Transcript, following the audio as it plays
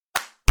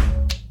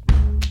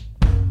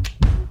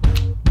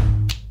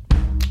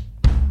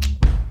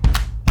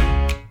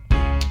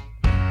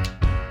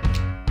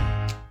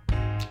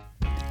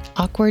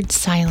Awkward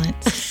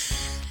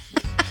silence.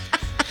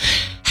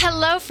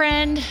 Hello,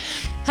 friend.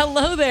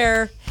 Hello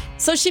there.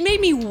 So she made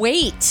me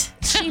wait.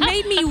 She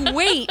made me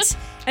wait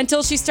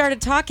until she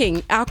started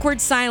talking. Awkward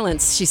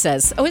silence, she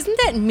says. Oh, isn't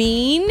that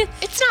mean?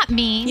 It's not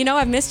mean. You know,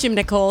 I've missed you,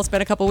 Nicole. It's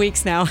been a couple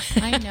weeks now.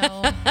 I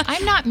know.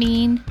 I'm not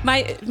mean.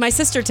 My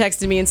sister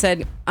texted me and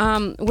said,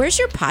 where's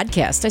your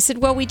podcast? I said,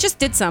 well, we just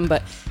did some,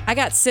 but I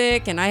got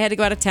sick and I had to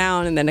go out of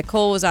town. And then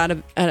Nicole was out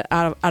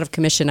of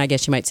commission, I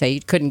guess you might say.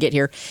 You couldn't get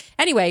here.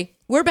 Anyway,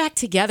 we're back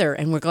together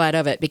and we're glad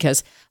of it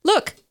because,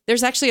 look,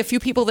 there's actually a few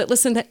people that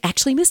listen that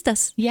actually missed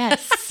us.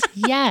 Yes.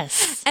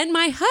 Yes. And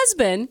my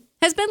husband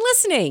has been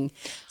listening.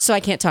 So I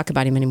can't talk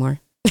about him anymore.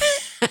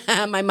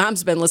 My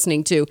mom's been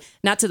listening too,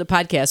 not to the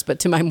podcast, but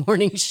to my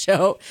morning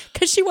show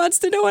because she wants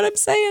to know what I'm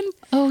saying.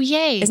 Oh,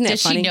 yay. Isn't that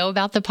Does funny? she know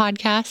about the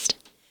podcast?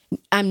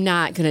 I'm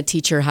not going to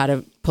teach her how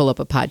to pull up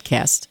a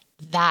podcast.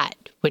 That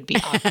would be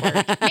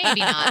awkward. Maybe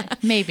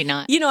not. Maybe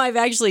not. You know, I've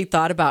actually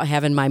thought about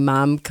having my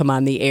mom come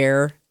on the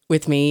air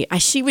with me.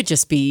 She would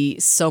just be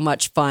so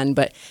much fun,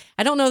 but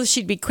I don't know if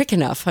she'd be quick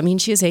enough. I mean,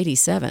 she is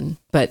 87,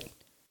 but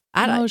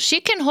I don't. Oh,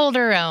 she can hold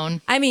her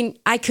own. I mean,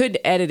 I could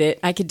edit it.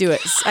 I could do it.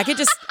 I could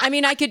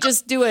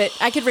just do it.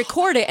 I could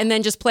record it and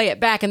then just play it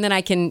back. And then I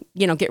can,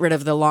 get rid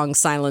of the long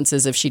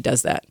silences if she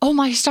does that. Oh,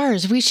 my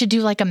stars. We should do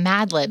like a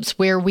Mad Libs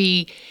where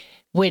we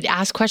would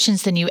ask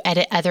questions, then you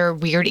edit other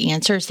weird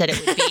answers that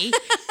it would be.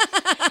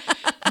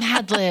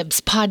 Mad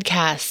Libs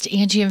podcast,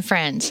 Angie and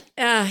Friends.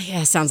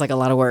 Yeah, sounds like a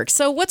lot of work.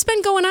 So what's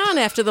been going on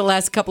after the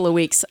last couple of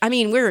weeks? I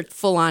mean, we're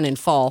full on in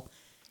fall.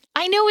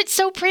 I know, it's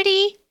so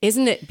pretty.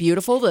 Isn't it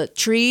beautiful? The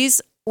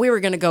trees. We were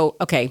going to go,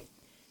 okay,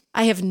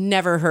 I have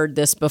never heard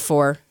this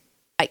before.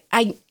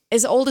 I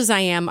as old as I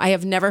am, I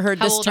have never heard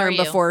this term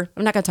before.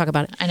 I'm not going to talk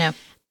about it. I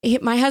know.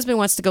 My husband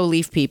wants to go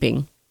leaf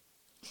peeping.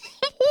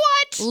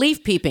 What?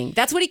 Leaf peeping.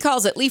 That's what he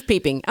calls it, leaf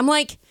peeping. I'm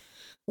like,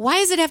 why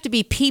does it have to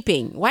be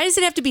peeping? Why does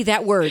it have to be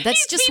that word? That's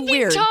He's just peeping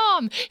weird.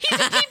 Tom. He's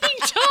a peeping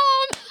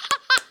Tom.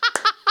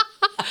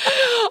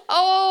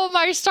 Oh,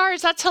 my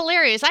stars. That's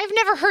hilarious. I've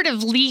never heard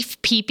of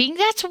leaf peeping.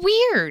 That's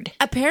weird.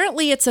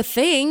 Apparently it's a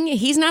thing.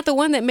 He's not the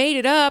one that made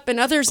it up and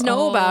others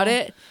know about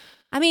it.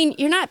 I mean,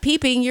 you're not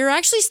peeping. You're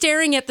actually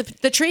staring at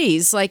the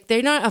trees. Like,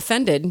 they're not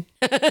offended.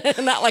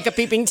 Not like a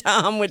peeping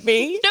Tom would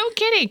be. No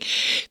kidding.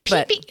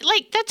 Peeping,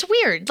 that's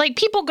weird. Like,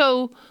 people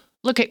go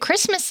look at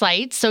Christmas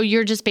lights, so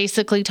you're just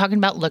basically talking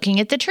about looking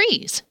at the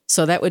trees.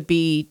 So that would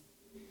be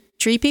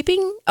tree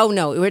peeping? Oh,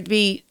 no, it would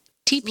be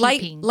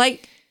Peeping.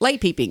 light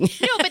peeping.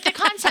 No, but the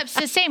concept's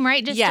the same,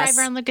 right? Just Yes.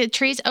 drive around, look at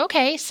trees.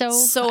 Okay, so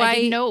I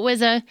didn't know it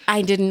was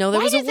I didn't know there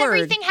was a word. Why does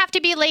everything have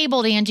to be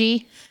labeled,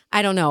 Angie?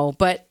 I don't know,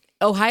 but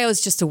Ohio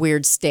is just a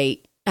weird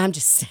state. I'm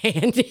just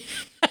saying.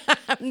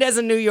 As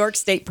a New York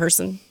State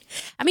person.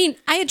 I mean,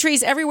 I had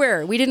trees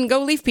everywhere. We didn't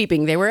go leaf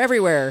peeping. They were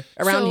everywhere.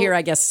 Around here,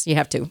 I guess you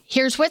have to.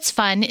 Here's what's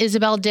fun.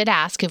 Isabel did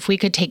ask if we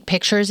could take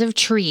pictures of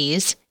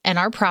trees and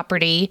our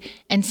property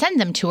and send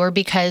them to her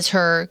because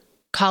her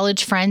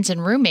college friends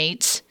and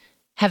roommates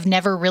have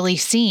never really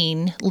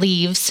seen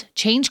leaves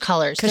change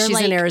colors. Because she's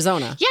in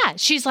Arizona. Yeah.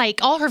 She's like,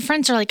 all her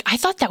friends are like, I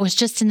thought that was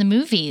just in the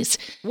movies.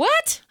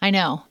 What? I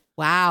know.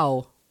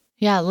 Wow.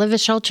 Yeah. Live a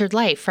sheltered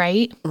life,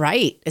 right?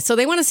 Right. So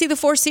they want to see the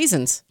 4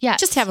 seasons. Yeah.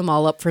 Just have them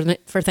all up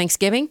for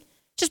Thanksgiving.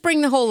 Just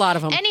bring the whole lot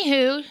of them.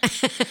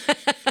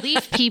 Anywho,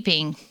 leaf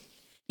peeping.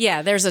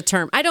 Yeah, there's a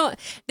term.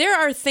 There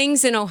are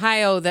things in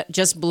Ohio that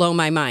just blow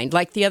my mind.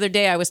 Like the other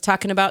day I was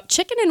talking about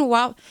chicken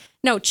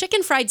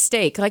fried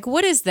steak. Like,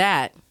 what is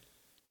that?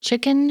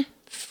 Chicken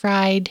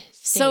fried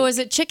steak. So is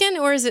it chicken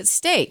or is it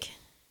steak?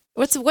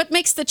 What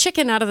makes the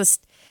chicken out of the...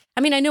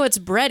 I mean, I know it's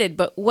breaded,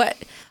 but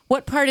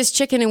what part is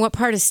chicken and what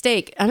part is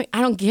steak? I mean, I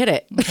don't get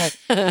it.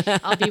 Okay.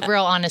 I'll be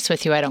real honest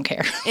with you. I don't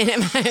care.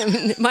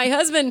 And my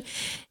husband,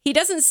 he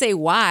doesn't say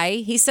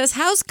why. He says,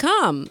 how's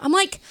come? I'm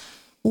like,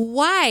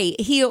 why?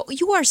 You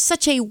are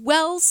such a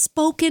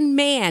well-spoken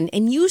man,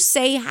 and you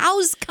say,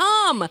 how's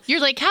come?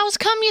 You're like, how's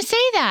come you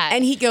say that?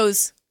 And he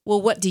goes,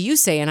 well, what do you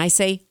say? And I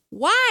say,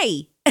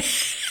 why?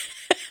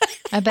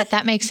 I bet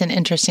that makes an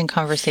interesting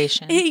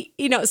conversation.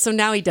 So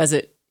now he does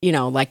it,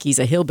 like he's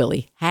a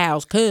hillbilly.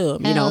 How's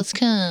come? How's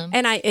come?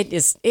 And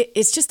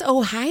it's just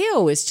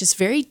Ohio. It's just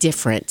very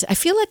different. I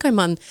feel like I'm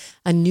on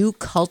a new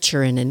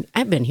culture, and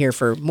I've been here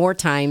for more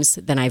times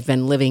than I've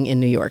been living in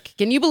New York.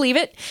 Can you believe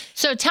it?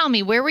 So tell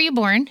me, where were you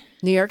born?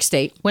 New York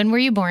State. When were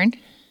you born?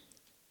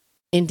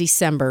 In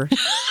December. I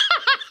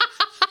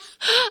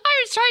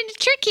was trying to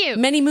trick you.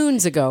 Many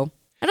moons ago.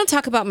 I don't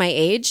talk about my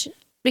age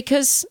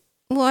because,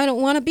 well, I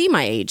don't want to be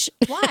my age.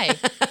 Why?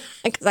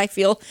 Because I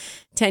feel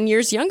 10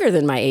 years younger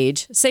than my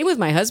age. Same with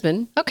my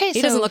husband. Okay,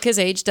 He doesn't look his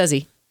age, does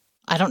he?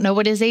 I don't know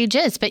what his age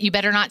is, but you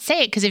better not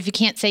say it because if you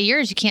can't say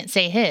yours, you can't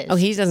say his. Oh,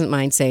 he doesn't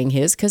mind saying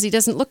his because he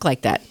doesn't look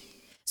like that.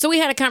 So we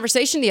had a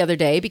conversation the other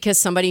day because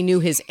somebody knew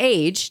his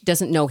age,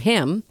 doesn't know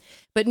him,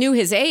 but knew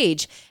his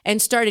age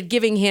and started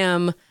giving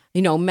him,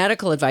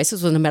 medical advice.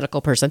 This was a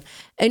medical person,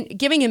 and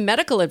giving him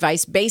medical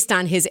advice based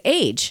on his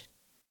age.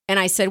 And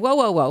I said, whoa,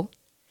 whoa, whoa.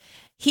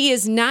 He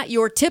is not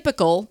your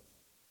typical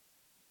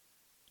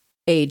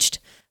aged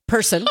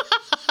person.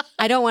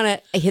 I don't want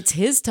to. It's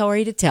his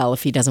story to tell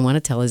if he doesn't want to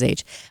tell his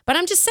age. But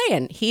I'm just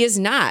saying, he is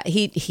not.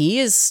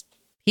 He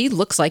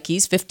looks like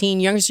he's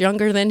 15 years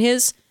younger than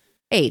his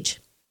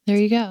age. There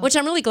you go. Which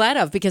I'm really glad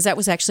of, because that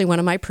was actually one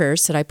of my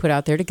prayers that I put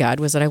out there to God,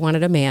 was that I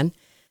wanted a man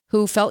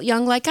who felt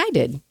young like I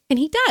did. And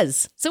he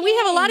does. So we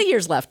have a lot of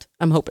years left,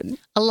 I'm hoping.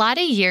 A lot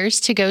of years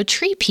to go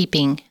tree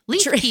peeping.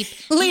 Leaf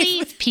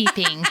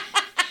peeping.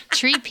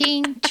 Tree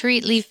peeping,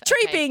 tree leaf.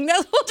 Treeping.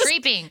 Okay.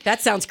 Treeping.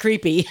 That sounds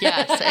creepy.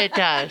 Yes, it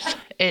does.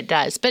 It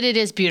does. But it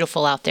is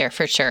beautiful out there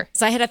for sure.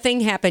 So I had a thing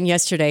happen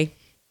yesterday.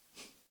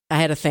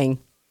 I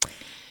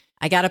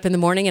got up in the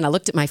morning and I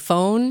looked at my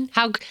phone.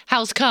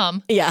 How's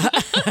come? Yeah.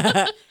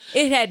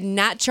 It had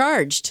not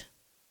charged.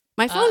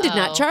 My phone did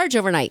not charge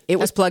overnight. It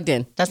was plugged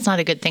in. That's not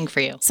a good thing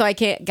for you. So I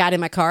got in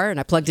my car and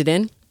I plugged it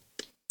in.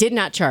 Did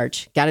not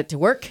charge. Got it to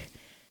work.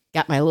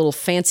 Got my little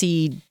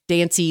fancy,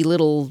 dancy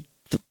little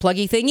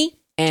pluggy thingy.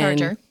 And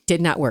charger. Did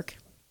not work.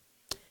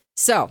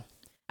 So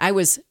I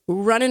was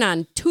running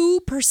on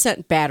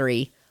 2%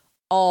 battery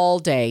all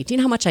day. Do you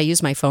know how much I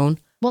use my phone?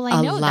 Well,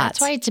 I know. That's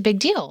why it's a big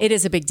deal. It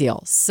is a big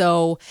deal.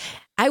 So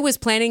I was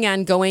planning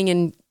on going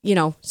and,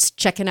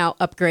 checking out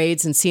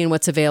upgrades and seeing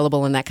what's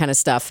available and that kind of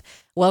stuff.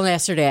 Well,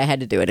 yesterday I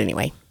had to do it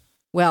anyway.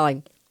 Well,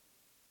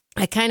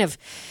 I kind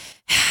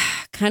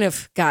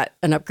of got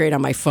an upgrade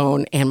on my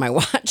phone and my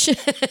watch.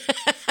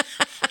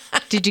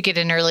 Did you get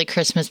an early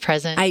Christmas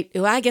present?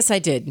 I guess I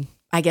did.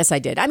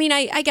 I mean,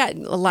 I got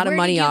a lot of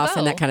money off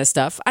and that kind of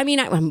stuff. I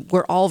mean,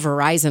 we're all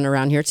Verizon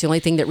around here. It's the only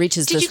thing that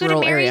reaches this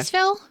rural area. Did you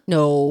go to Marysville?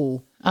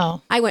 No.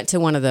 Oh. I went to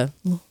one of the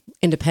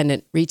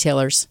independent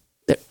retailers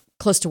that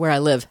close to where I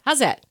live. How's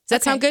that? Does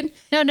that sound good?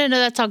 No,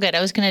 that's all good.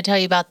 I was going to tell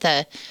you about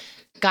the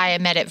guy I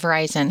met at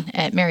Verizon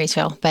at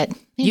Marysville, but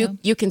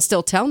you can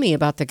still tell me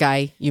about the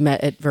guy you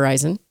met at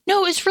Verizon. No,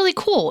 it was really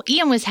cool.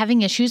 Ian was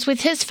having issues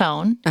with his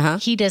phone.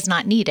 He does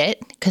not need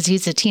it because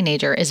he's a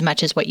teenager as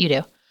much as what you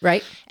do.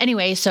 Right.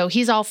 Anyway, so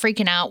he's all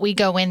freaking out. We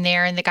go in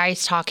there and the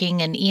guy's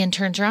talking and Ian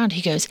turns around.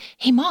 He goes,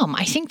 "Hey, Mom,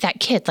 I think that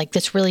kid, like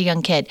this really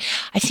young kid,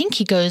 I think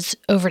he goes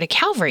over to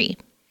Calvary."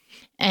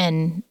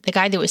 And the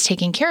guy that was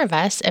taking care of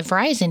us at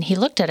Verizon, he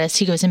looked at us.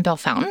 He goes, "In Bell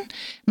Fountain?"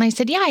 And I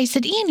said, "Yeah." I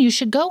said, "Ian, you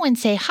should go and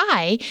say,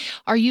 hi,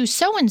 are you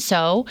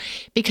so-and-so?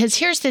 Because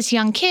here's this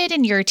young kid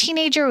and you're a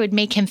teenager. It would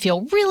make him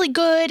feel really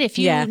good if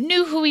you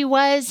knew who he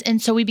was."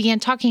 And so we began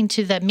talking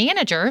to the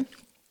manager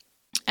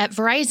at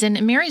Verizon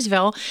in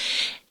Marysville.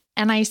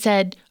 And I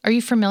said, "Are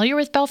you familiar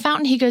with Bell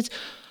Fountain?" He goes,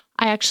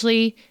 "I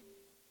actually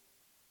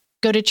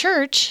go to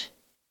church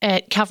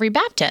at Calvary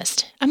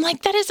Baptist." I'm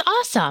like, "That is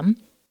awesome."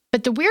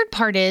 But the weird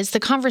part is the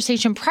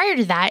conversation prior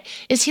to that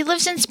is he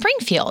lives in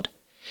Springfield.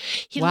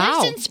 He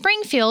lives in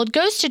Springfield,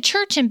 goes to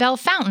church in Bell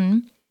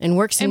Fountain. And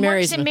works in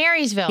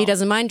Marysville. He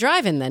doesn't mind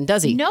driving then,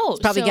 does he? No. He's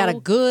probably got a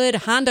good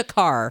Honda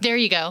car. There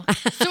you go.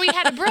 So we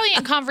had a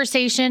brilliant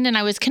conversation and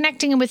I was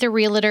connecting him with a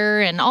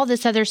realtor and all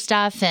this other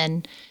stuff.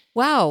 And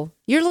wow,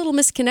 you're a little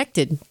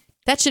misconnected.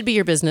 That should be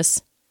your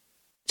business.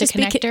 The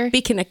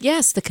connector?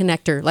 Yes, the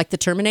connector, like the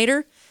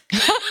Terminator.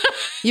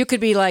 You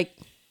could be like,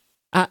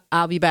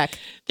 I'll be back.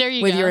 There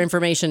you with go. your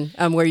information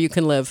on where you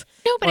can live.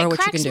 No, but it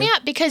cracks me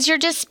up because you're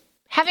just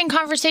having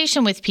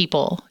conversation with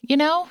people,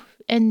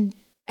 and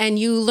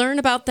you learn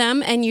about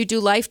them and you do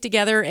life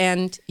together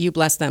and you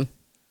bless them.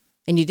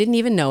 And you didn't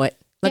even know it.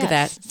 Look at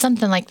that.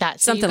 Something like that.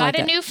 So you got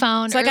a new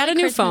phone. So I got a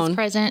new phone.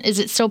 Present. Is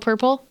it still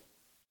purple?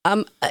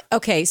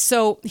 Okay,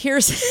 so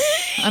here's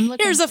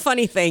a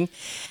funny thing.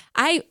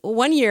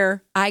 One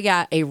year I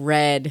got a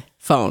red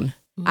phone.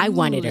 I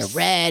wanted a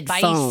red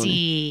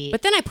phone.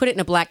 But then I put it in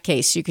a black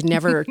case. You could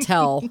never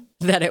tell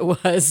that it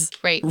was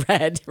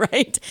red,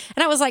 right?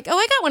 And I was like, "Oh,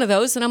 I got one of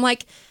those." And I'm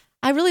like,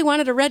 I really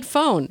wanted a red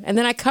phone. And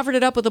then I covered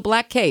it up with a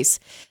black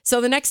case.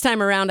 So the next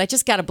time around, I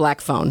just got a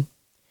black phone.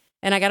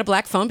 And I got a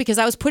black phone because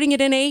I was putting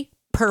it in a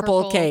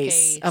purple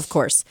case, of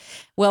course.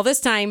 Well,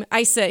 this time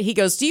he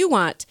goes, "Do you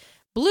want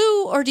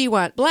blue or do you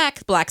want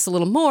black?" Black's a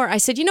little more. I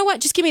said, "You know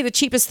what? Just give me the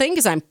cheapest thing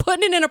because I'm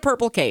putting it in a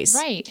purple case."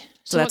 Right.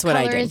 So that's what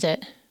I did. What color is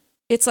it?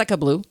 It's like a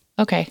blue.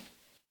 Okay.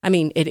 I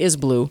mean, it is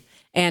blue.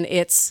 And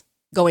it's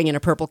going in a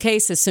purple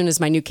case as soon as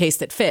my new case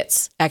that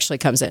fits actually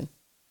comes in.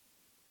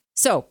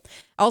 So,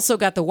 also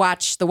got the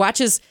watch. The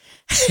watch is,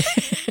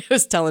 I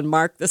was telling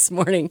Mark this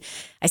morning,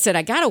 I said,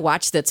 I got a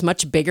watch that's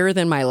much bigger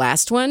than my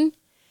last one,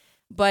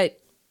 but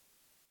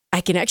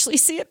I can actually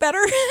see it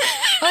better.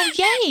 Oh,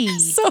 yay.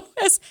 So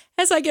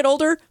as I get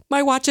older,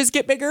 my watches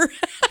get bigger.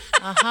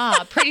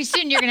 Pretty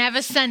soon you're going to have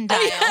a sundial.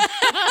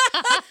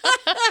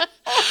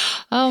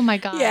 Oh, my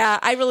God. Yeah,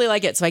 I really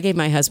like it. So I gave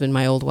my husband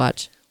my old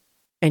watch.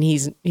 And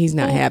he's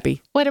not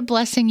happy. What a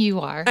blessing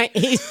you are.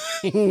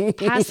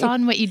 Pass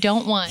on what you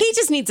don't want. He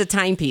just needs a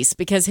timepiece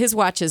because his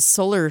watch is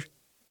solar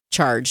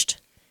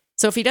charged.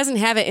 So if he doesn't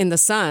have it in the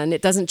sun,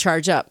 it doesn't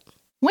charge up.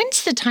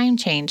 When's the time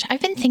change? I've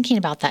been thinking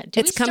about that.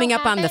 It's coming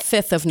up on the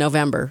 5th of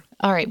November.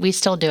 All right, we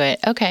still do it.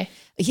 Okay.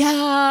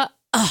 Yeah.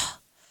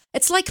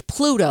 It's like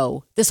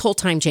Pluto, this whole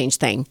time change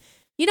thing.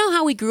 You know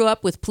how we grew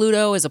up with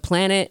Pluto as a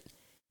planet?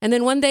 And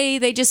then one day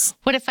they just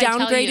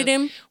downgraded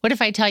him? What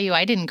if I tell you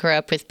I didn't grow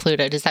up with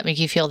Pluto? Does that make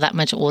you feel that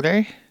much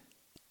older?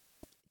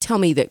 tell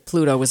me that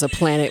Pluto was a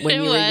planet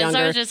when you were younger.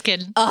 I was just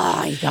kidding. Oh,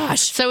 my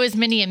gosh. So is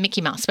Minnie and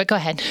Mickey Mouse, but go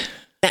ahead.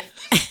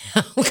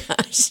 Oh,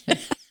 gosh.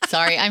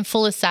 Sorry, I'm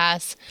full of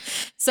sass.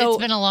 So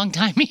it's been a long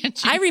time,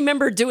 Angie. I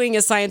remember doing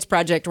a science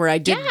project where I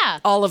did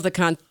all of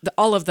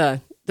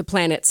the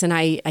planets, and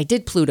I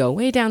did Pluto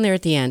way down there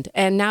at the end.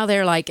 And now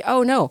they're like,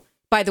 oh, no,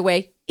 by the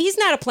way, he's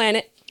not a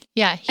planet.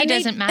 Yeah, he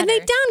doesn't matter. And they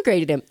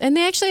downgraded him. And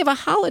they actually have a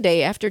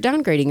holiday after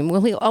downgrading him.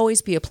 Well, he'll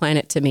always be a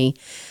planet to me.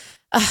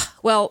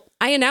 Well,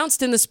 I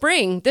announced in the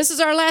spring, this is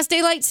our last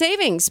daylight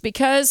savings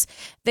because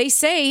they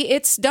say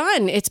it's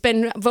done. It's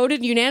been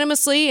voted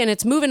unanimously and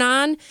it's moving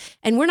on.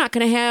 And we're not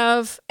going to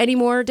have any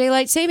more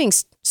daylight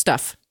savings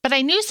stuff. But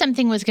I knew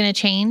something was going to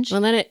change.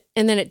 Well, then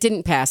it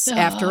didn't pass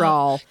after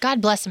all.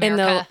 God bless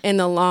America. In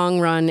the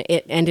long run,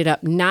 it ended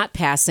up not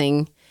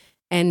passing.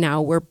 And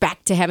now we're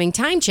back to having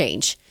time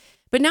change.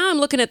 But now I'm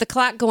looking at the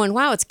clock going,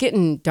 wow, it's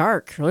getting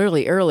dark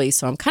really early.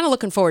 So I'm kind of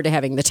looking forward to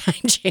having the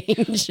time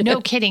change.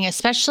 No kidding,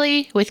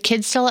 especially with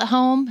kids still at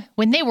home.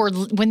 When they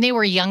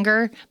were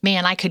younger,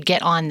 man, I could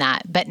get on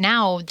that. But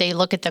now they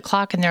look at the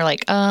clock and they're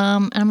like,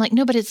 and I'm like,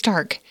 no, but it's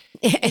dark.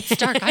 It's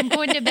dark. I'm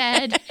going to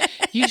bed.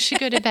 You should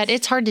go to bed.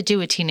 It's hard to do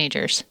with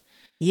teenagers.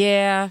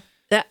 Yeah.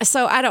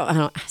 So I don't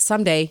know.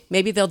 Someday,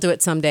 maybe they'll do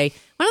it someday.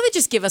 Why don't they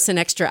just give us an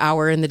extra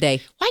hour in the day?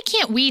 Why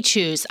can't we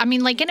choose? I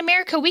mean, like in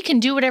America, we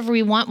can do whatever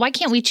we want. Why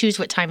can't we choose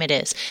what time it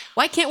is?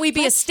 Why can't we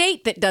be a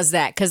state that does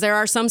that? Because there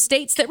are some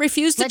states that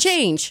refuse to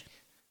change.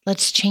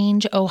 Let's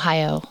change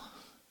Ohio.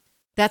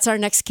 That's our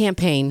next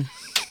campaign.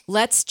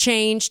 Let's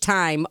change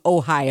time,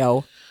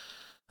 Ohio.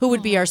 Who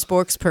would be our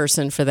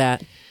spokesperson for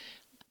that?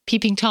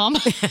 Peeping Tom?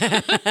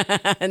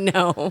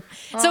 No.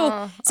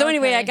 So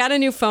anyway, I got a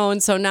new phone.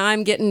 So now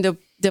I'm getting to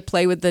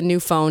play with the new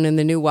phone and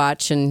the new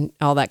watch and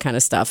all that kind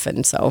of stuff.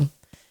 And so,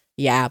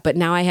 yeah, but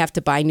now I have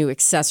to buy new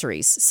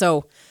accessories.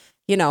 So,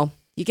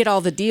 you get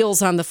all the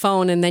deals on the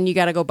phone and then you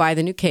got to go buy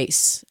the new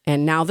case.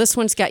 And now this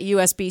one's got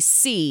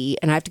USB-C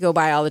and I have to go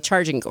buy all the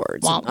charging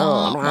cords. Womp,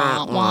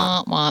 womp,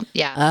 womp, womp.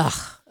 Yeah.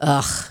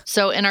 Ugh.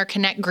 So in our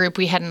Connect group,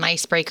 we had an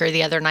icebreaker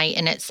the other night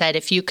and it said,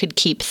 if you could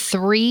keep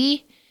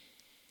 3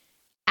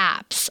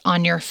 apps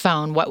on your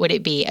phone, what would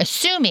it be?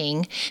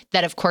 Assuming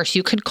that, of course,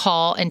 you could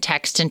call and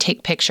text and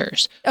take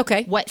pictures.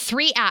 Okay. What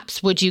 3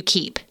 apps would you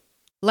keep?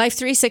 Life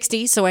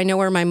 360, so I know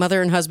where my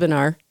mother and husband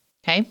are.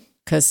 Okay.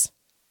 Because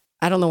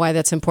I don't know why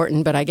that's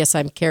important, but I guess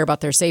I care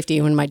about their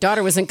safety. When my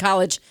daughter was in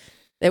college,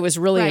 it was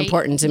really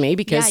important to me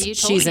because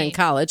she's in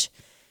college.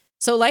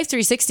 So Life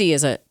 360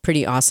 is a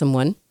pretty awesome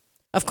one.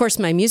 Of course,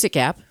 my music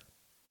app.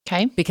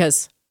 Okay.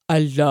 Because I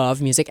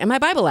love music. And my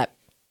Bible app.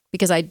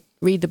 Because I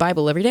read the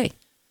Bible every day.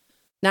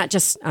 Not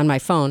just on my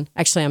phone.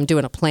 Actually, I'm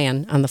doing a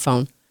plan on the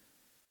phone.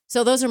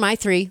 So those are my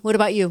 3. What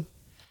about you?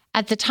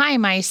 At the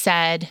time, I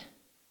said,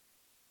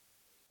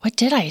 what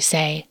did I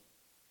say?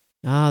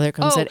 Oh, there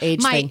comes that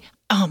age thing.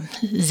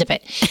 Zip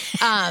it.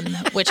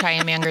 Which I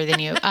am younger than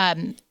you.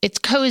 It's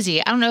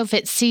Cozy. I don't know if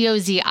it's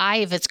C-O-Z-I,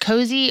 if it's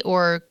Cozy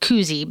or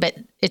Koozie, but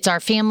it's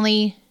our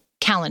family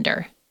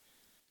calendar.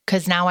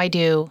 Because now I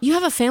do. You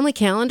have a family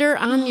calendar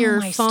on your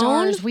my phone?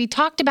 Stars. We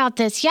talked about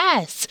this.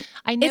 Yes.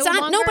 I know.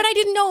 No, but I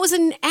didn't know it was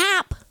an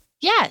app.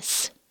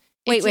 Yes.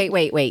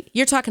 Wait.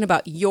 You're talking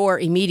about your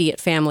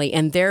immediate family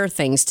and their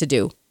things to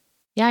do.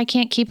 Yeah, I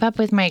can't keep up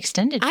with my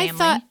extended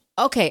family.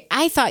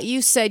 I thought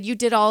you said you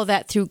did all of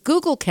that through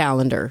Google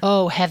Calendar.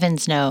 Oh,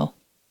 heavens no.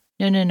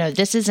 No.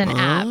 This is an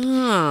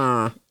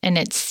app. And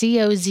it's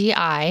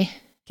C-O-Z-I.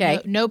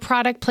 Okay. No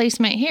product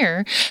placement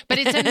here, but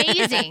it's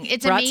amazing.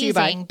 It's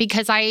amazing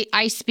because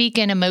I speak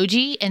in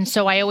emoji, and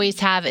so I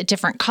always have a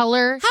different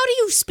color. How do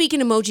you speak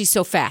in emoji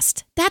so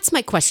fast? That's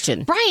my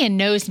question. Brian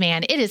knows,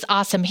 man. It is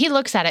awesome. He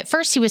looks at it.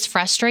 First, he was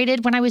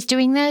frustrated when I was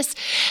doing this,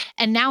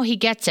 and now he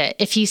gets it.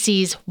 If he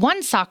sees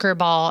 1 soccer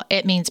ball,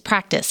 it means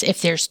practice.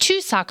 If there's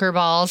 2 soccer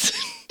balls,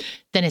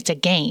 then it's a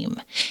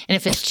game. And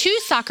if it's 2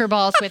 soccer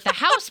balls with a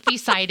house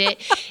beside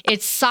it,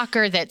 it's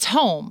soccer that's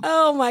home.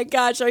 Oh my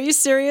gosh. Are you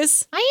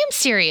serious? I am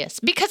serious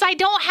because I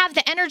don't have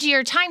the energy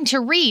or time to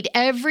read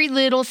every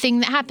little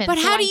thing that happens. But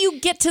how do you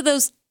get to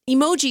those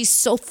emojis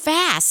so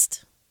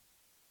fast?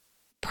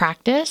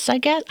 Practice, I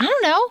guess. I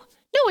don't know.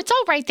 No, it's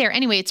all right there.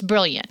 Anyway, it's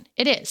brilliant.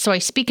 It is. So I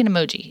speak in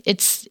emoji.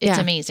 It's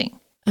amazing.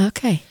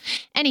 Okay.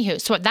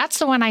 Anywho, so that's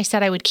the one I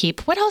said I would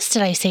keep. What else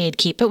did I say I'd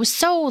keep? It was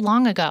so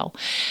long ago.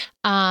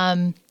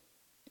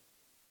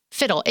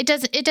 Fiddle. It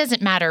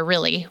doesn't matter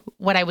really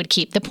what I would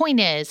keep. The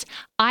point is,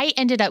 I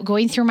ended up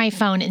going through my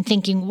phone and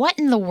thinking, what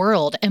in the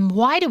world? And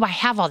why do I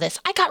have all this?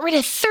 I got rid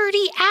of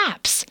 30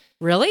 apps.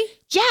 Really?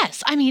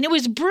 Yes. I mean, it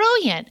was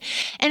brilliant.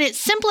 And it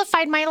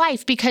simplified my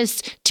life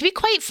because, to be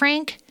quite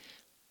frank,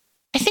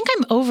 I think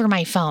I'm over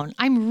my phone.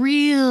 I'm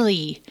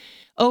really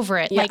over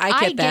it. Yeah,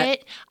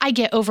 I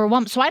get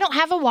overwhelmed. So I don't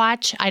have a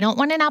watch. I don't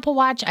want an Apple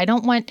Watch.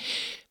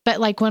 But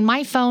like when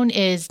my phone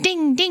is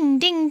ding, ding,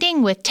 ding,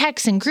 ding with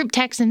texts and group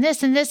texts and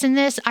this and this and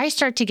this, I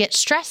start to get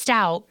stressed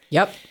out.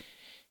 Yep.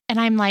 And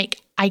I'm like,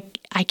 I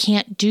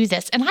can't do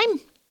this. And I'm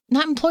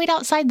not employed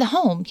outside the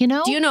home, you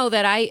know? Do you know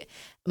that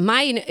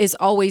mine is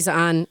always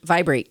on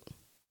vibrate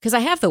because I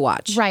have the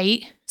watch.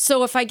 Right.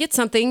 So if I get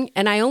something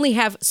and I only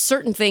have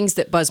certain things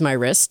that buzz my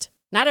wrist,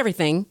 not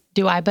everything.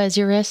 Do I buzz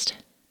your wrist?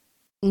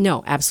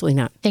 No,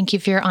 absolutely not. Thank you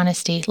for your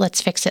honesty.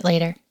 Let's fix it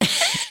later.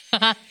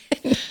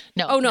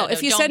 No. Oh, no.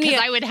 If you send me,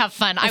 I would have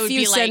fun. I would be like, if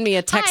you send me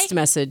a text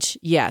message,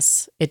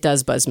 yes, it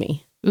does buzz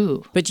me.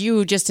 Ooh. But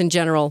you just in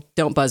general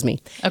don't buzz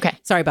me. Okay.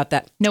 Sorry about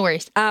that. No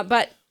worries.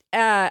 But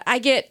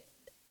my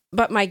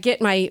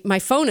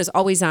phone is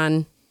always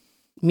on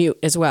mute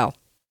as well.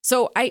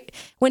 So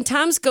when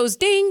Tom's goes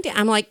ding,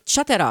 I'm like,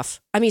 shut that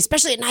off. I mean,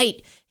 especially at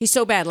night. He's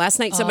so bad. Last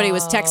night somebody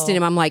was texting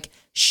him. I'm like,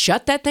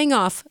 shut that thing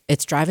off.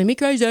 It's driving me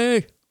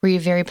crazy. Were you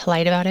very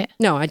polite about it?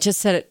 No, I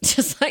just said it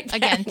just like that.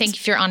 Again, thank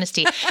you for your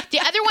honesty. The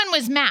other one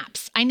was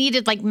maps. I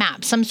needed like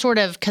maps, some sort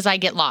of, because I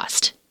get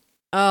lost.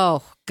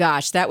 Oh,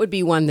 gosh. That would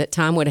be one that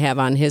Tom would have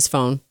on his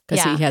phone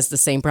because he has the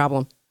same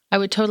problem. I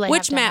would totally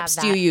Which have to maps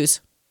have do you use?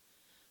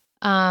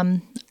 I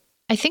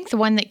think the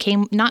one that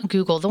came, not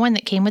Google, the one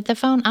that came with the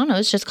phone, I don't know,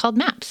 it's just called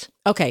Maps.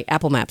 Okay,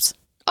 Apple Maps.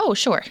 Oh,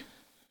 sure.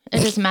 It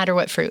doesn't matter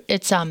what fruit.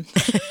 It's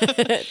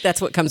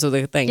That's what comes with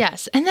the thing.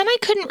 Yes. And then I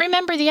couldn't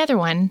remember the other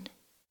one.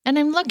 And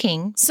I'm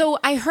looking. So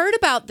I heard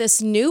about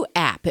this new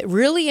app. It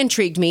really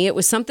intrigued me. It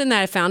was something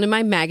that I found in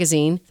my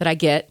magazine that I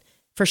get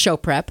for show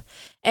prep.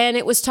 And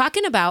it was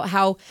talking about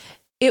how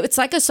it's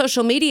like a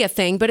social media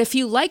thing, but if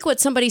you like what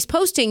somebody's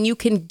posting, you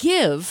can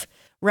give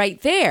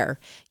right there.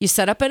 You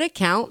set up an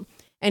account,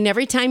 and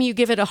every time you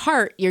give it a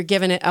heart, you're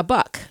giving it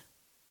 $1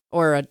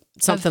 or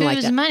something like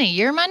that. Whose money?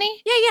 Your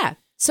money? Yeah.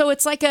 So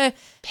it's like a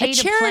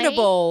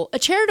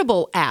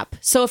charitable app.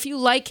 So if you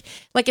like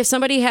if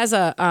somebody has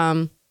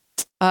a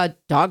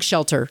dog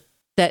shelter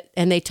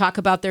and they talk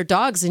about their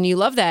dogs and you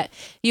love that,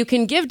 you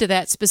can give to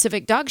that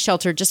specific dog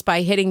shelter just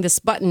by hitting this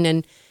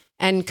button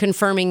and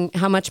confirming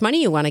how much money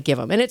you want to give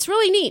them. And it's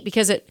really neat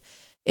because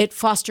it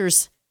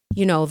fosters,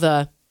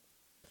 the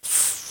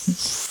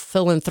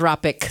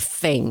philanthropic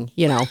thing,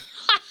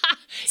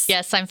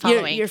 Yes, I'm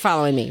following. You're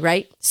following me,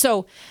 right?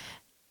 So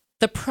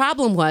the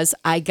problem was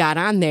I got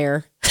on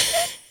there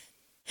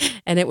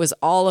and it was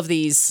all of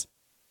these,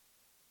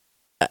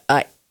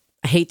 I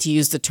hate to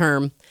use the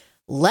term,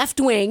 left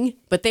wing,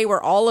 but they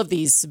were all of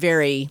these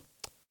very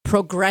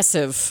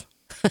progressive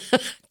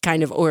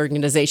kind of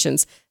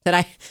organizations that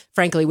I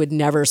frankly would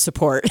never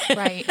support.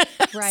 Right.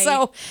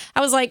 So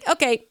I was like,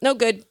 okay, no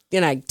good.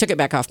 And I took it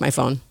back off my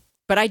phone.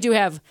 But I do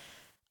have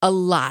a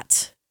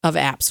lot of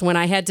apps. When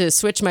I had to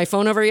switch my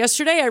phone over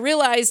yesterday, I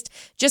realized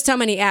just how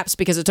many apps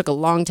because it took a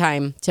long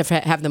time to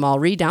have them all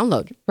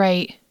re-download.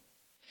 Right.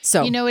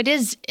 So, it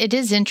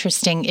is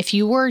interesting. If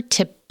you were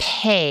to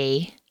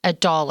pay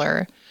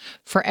 $1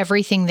 for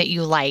everything that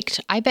you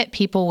liked, I bet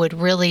people would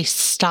really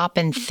stop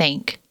and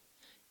think,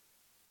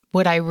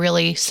 would I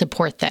really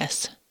support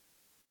this?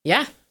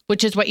 Yeah.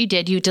 Which is what you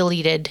did. You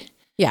deleted.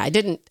 Yeah, I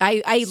didn't.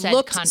 I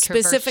looked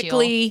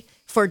specifically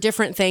for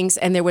different things,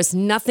 and there was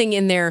nothing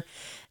in there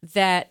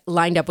that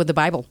lined up with the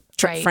Bible.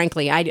 Right.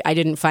 Frankly, I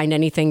didn't find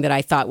anything that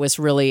I thought was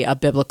really a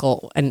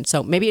biblical. And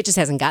so maybe it just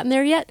hasn't gotten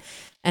there yet.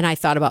 And I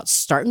thought about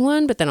starting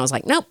one, but then I was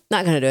like, nope,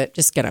 not going to do it.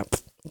 Just going to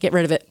get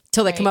rid of it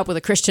till they come up with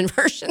a Christian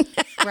version.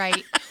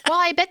 Right. Well,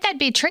 I bet that'd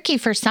be tricky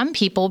for some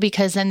people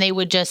because then they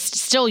would just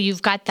still,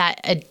 you've got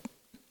that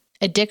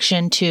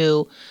addiction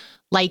to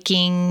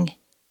liking,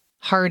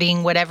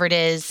 hearting, whatever it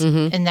is.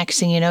 Mm-hmm. And next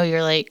thing you know,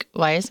 you're like,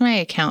 why is my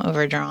account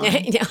overdrawn? I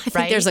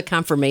think there's a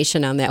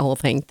confirmation on that whole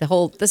thing.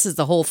 This is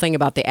the whole thing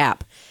about the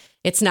app.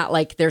 It's not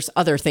like there's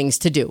other things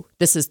to do.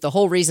 This is the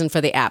whole reason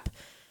for the app.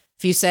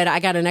 If you said, I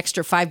got an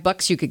extra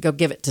 $5, you could go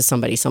give it to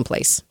somebody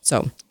someplace.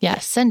 So yeah,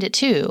 send it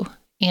to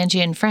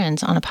Angie and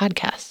Friends on a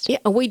podcast.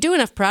 Yeah, we do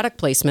enough product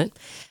placement.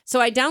 So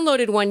I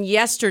downloaded one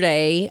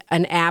yesterday,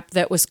 an app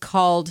that was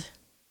called,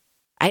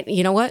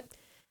 you know what?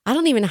 I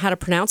don't even know how to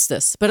pronounce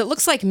this, but it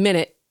looks like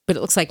Minute, but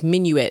it looks like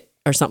Minuet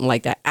or something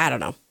like that. I don't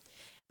know.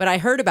 But I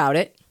heard about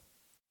it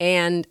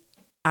and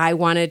I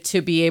wanted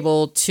to be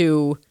able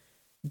to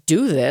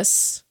do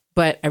this,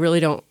 but I really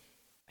don't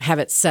have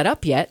it set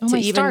up yet. Oh, my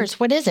stars.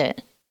 What is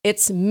it?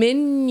 It's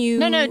Menu.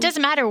 No, it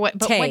doesn't matter what,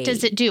 but what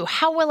does it do?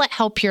 How will it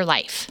help your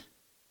life?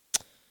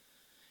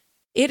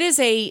 It is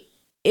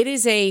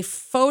a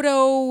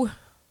photo,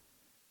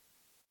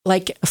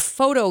 like a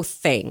photo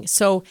thing.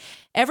 So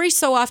every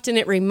so often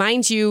it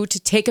reminds you to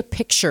take a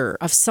picture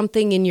of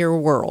something in your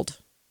world.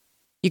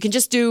 You can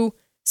just do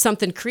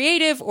something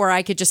creative, or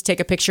I could just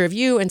take a picture of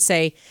you and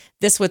say,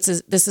 this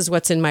is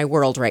what's in my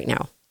world right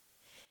now.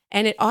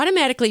 And it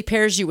automatically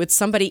pairs you with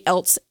somebody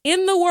else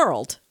in the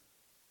world.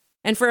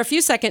 And for a few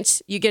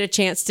seconds, you get a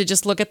chance to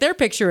just look at their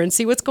picture and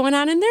see what's going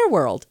on in their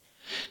world.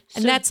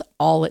 And that's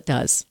all it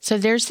does. So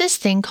there's this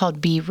thing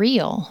called Be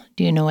Real.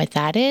 Do you know what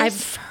that is?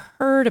 I've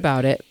heard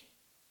about it.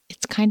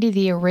 It's kind of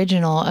the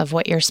original of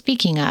what you're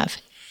speaking of.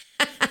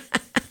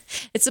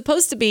 It's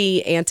supposed to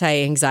be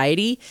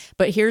anti-anxiety,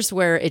 but here's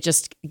where it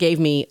just gave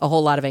me a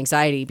whole lot of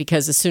anxiety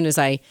because as soon as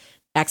I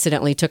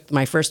accidentally took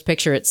my first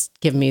picture, it's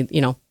given me,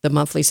 the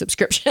monthly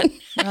subscription.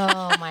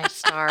 Oh, my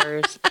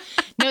stars.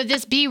 No,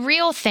 this Be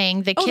Real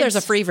thing, there's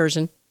a free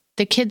version.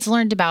 The kids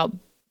learned about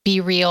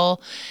Be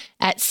Real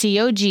at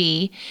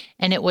COG,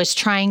 and it was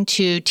trying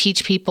to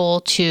teach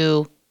people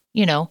to,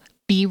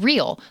 be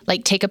real.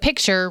 Like take a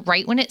picture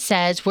right when it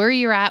says where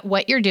you're at,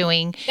 what you're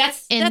doing.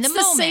 That's the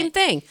moment. same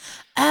thing.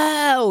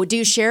 Oh, do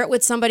you share it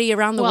with somebody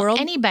around the world?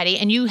 Anybody.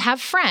 And you have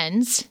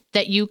friends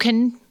that you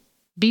can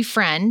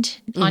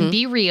befriend on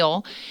Be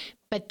Real,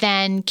 but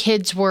then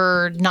kids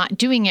were not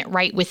doing it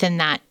right within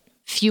that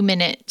few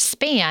minute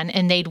span,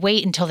 and they'd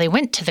wait until they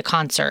went to the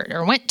concert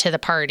or went to the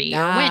party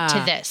or went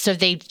to this. So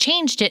they've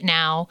changed it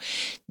now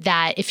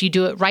that if you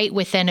do it right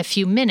within a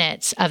few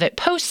minutes of it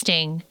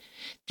posting,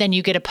 then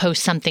you get to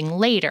post something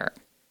later.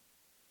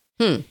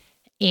 But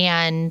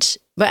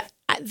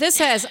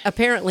this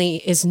apparently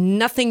is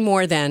nothing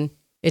more than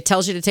it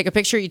tells you to take a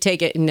picture, you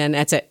take it, and then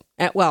that's it.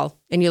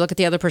 And you look at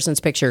the other person's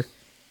picture.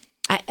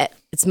 I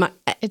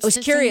was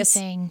curious.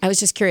 I was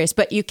just curious,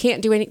 but you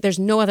can't do any. There's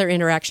no other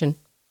interaction.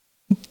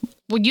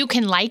 Well, you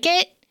can like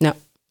it. No,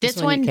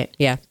 this one,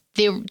 yeah.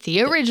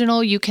 The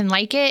original, you can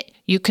like it.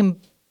 You can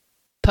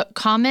put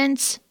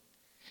comments,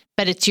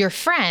 but it's your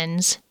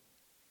friends.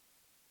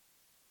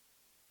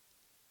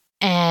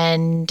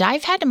 And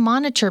I've had to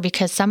monitor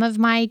because some of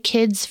my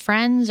kids'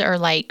 friends are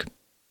like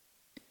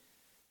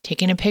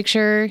taking a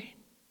picture.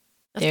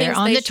 They're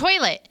on the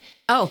toilet.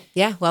 Oh,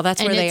 yeah. Well,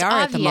 that's where they are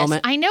obvious. At the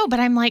moment. I know,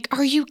 but I'm like,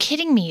 are you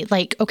kidding me?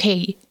 Like,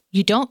 okay,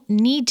 you don't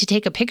need to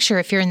take a picture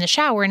if you're in the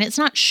shower, and it's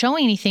not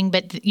showing anything,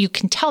 but you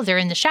can tell they're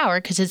in the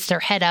shower because it's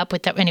their head up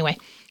with that. Anyway,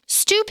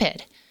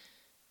 stupid.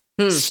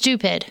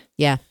 Stupid.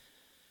 Yeah.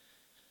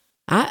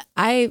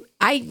 I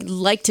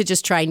like to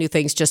just try new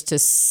things just to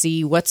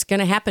see what's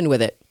going to happen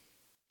with it.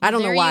 I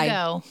don't know why. There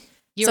you go.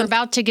 You're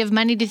about to give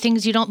money to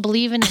things you don't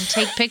believe in and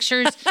take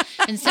pictures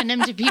and send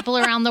them to people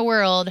around the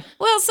world.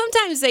 Well,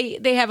 sometimes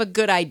they have a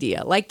good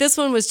idea. Like this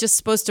one was just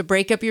supposed to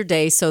break up your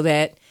day so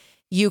that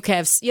you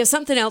have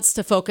something else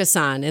to focus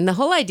on. And the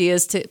whole idea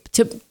is to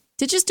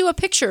just do a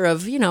picture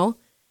of,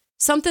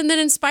 something that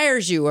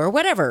inspires you or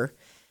whatever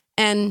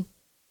and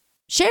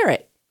share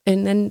it.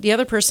 And then the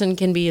other person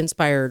can be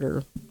inspired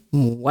or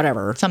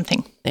whatever.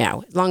 Something. Yeah,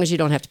 as long as you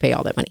don't have to pay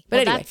all that money.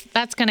 But anyway.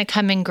 That's going to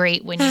come in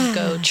great when you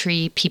go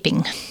tree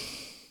peeping.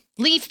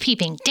 Leaf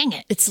peeping. Dang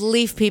it. It's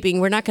leaf peeping.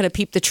 We're not going to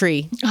peep the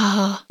tree.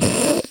 Oh,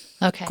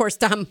 okay. Of course,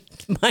 Tom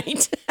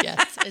might.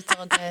 Yes, it's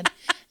all good.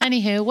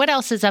 Anywho, what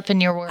else is up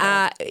in your world?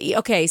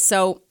 Okay,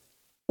 so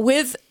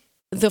with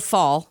the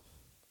fall,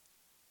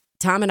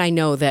 Tom and I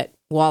know that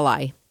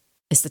walleye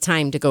is the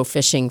time to go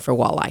fishing for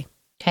walleye.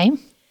 Okay.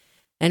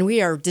 And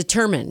we are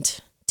determined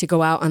to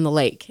go out on the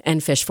lake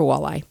and fish for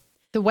walleye.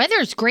 The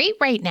weather's great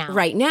right now.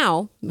 Right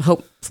now,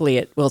 hopefully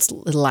it will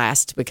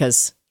last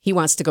because he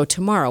wants to go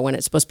tomorrow when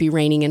it's supposed to be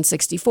raining in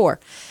 64.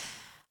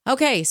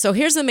 Okay, so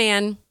here's a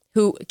man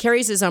who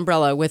carries his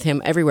umbrella with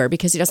him everywhere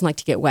because he doesn't like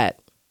to get wet.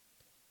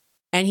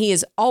 And he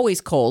is always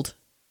cold.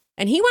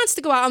 And he wants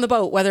to go out on the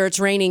boat, whether it's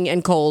raining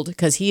and cold,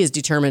 because he is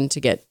determined to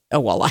get a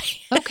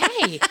walleye.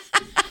 Okay.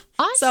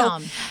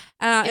 Awesome.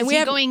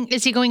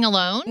 Is he going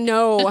alone?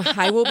 No,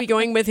 I will be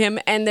going with him.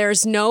 And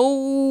there's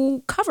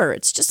no cover.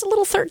 It's just a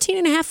little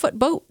 13.5-foot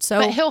boat. So,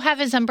 but he'll have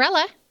his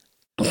umbrella.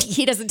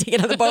 He doesn't take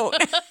it on the boat.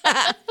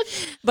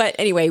 But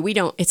anyway,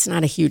 it's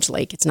not a huge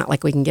lake. It's not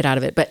like we can get out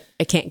of it, but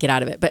I can't get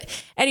out of it. But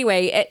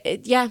anyway,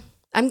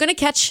 I'm going to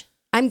catch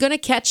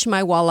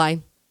my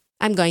walleye.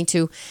 I'm going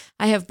to.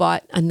 I have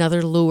bought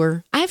another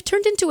lure. I have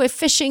turned into a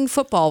fishing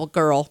football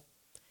girl.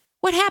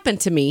 What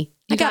happened to me?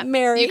 I got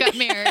married. You got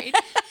married.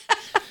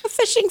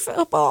 Fishing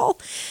football.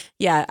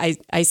 Yeah,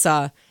 I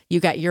saw you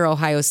got your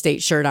Ohio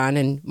State shirt on,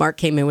 and Mark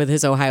came in with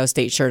his Ohio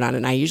State shirt on,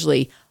 and I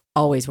usually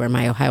always wear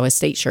my Ohio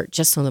State shirt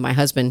just so that my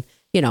husband,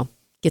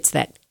 gets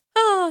that,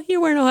 oh, you're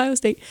wearing Ohio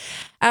State.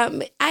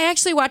 I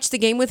actually watched the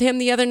game with him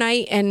the other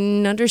night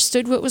and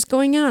understood what was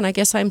going on. I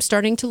guess I'm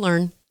starting to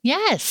learn.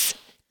 Yes.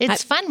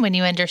 It's fun when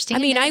you understand.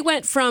 I mean, I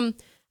went from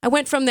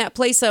that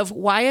place of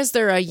why is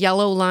there a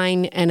yellow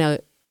line and a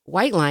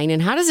white line,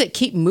 and how does it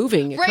keep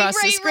moving across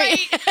the screen?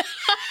 Right.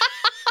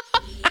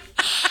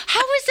 How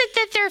is it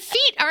that their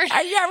feet are?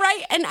 Yeah,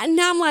 right. And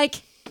now I'm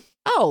like,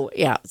 oh,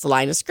 yeah, it's a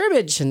line of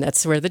scrimmage, and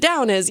that's where the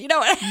down is. Yes.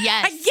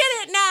 I get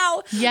it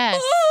now.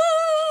 Yes.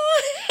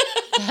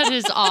 That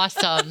is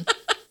awesome.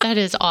 That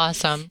is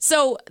awesome.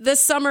 So the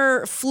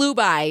summer flew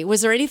by.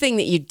 Was there anything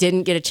that you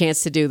didn't get a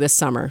chance to do this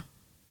summer?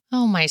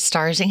 Oh, my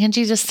stars,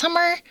 Angie, this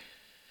summer,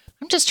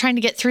 I'm just trying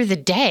to get through the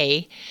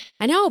day.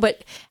 I know,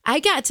 but I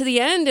got to the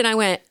end and I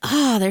went,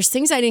 there's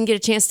things I didn't get a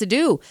chance to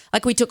do.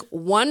 Like we took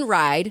one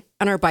ride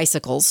on our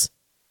bicycles.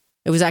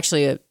 It was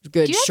actually a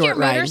good short ride. Do you have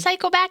your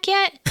motorcycle back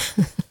yet?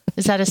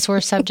 Is that a sore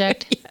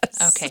subject?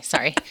 Yes. Okay,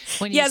 sorry.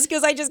 Yes,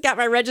 because I just got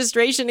my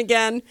registration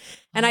again.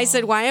 And I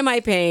said, why am I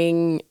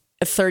paying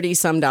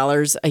 $30-some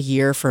a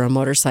year for a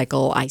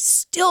motorcycle?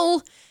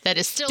 That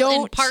is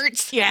still in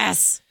parts.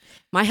 Yes.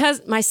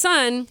 My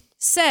son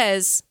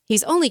says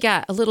he's only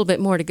got a little bit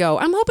more to go.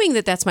 I'm hoping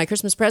that that's my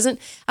Christmas present.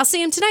 I'll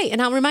see him tonight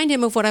and I'll remind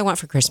him of what I want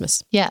for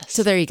Christmas. Yes.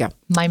 So there you go.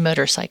 My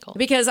motorcycle.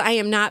 Because I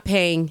am not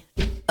paying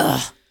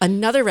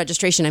another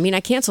registration. I mean,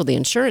 I canceled the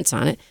insurance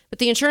on it, but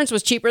the insurance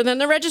was cheaper than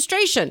the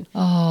registration.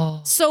 Oh.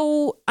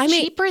 So, I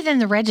mean, cheaper than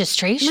the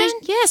registration?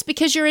 Yes,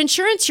 because your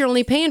insurance, you're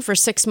only paying for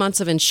 6 months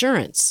of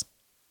insurance.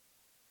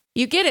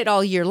 You get it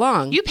all year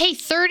long. You pay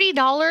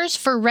 $30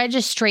 for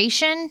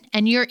registration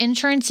and your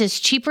insurance is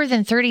cheaper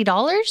than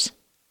 $30?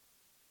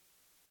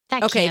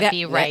 That can't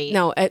be right.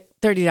 No, at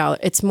 $30,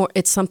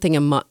 it's something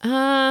a month.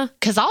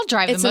 Because I'll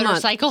drive a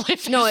motorcycle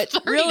if it's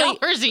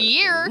 $30 a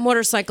year.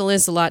 Motorcycle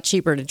is a lot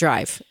cheaper to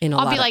drive.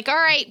 I'll be like, all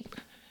right,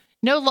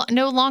 no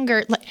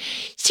longer.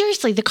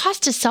 Seriously, the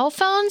cost of cell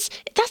phones,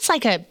 that's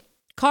like a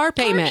car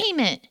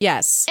payment.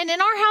 Yes. And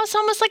in our house,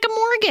 almost like a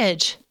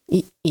mortgage.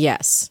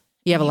 Yes.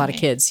 You have a lot of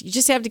kids. You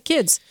just have the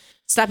kids.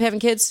 Stop having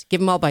kids. Give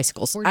them all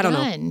bicycles. I don't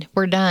know.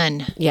 We're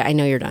done. Yeah, I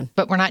know you're done.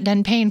 But we're not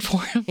done paying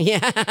for them.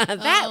 Yeah.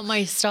 Oh,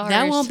 my stars.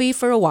 That won't be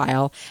for a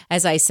while.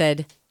 As I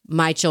said,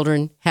 my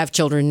children have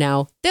children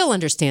now. They'll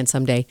understand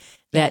someday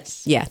that,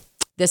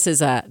 this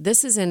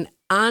is an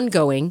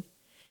ongoing.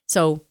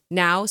 So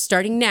now,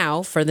 starting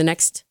now for the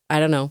next, I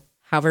don't know,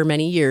 however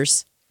many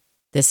years,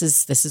 this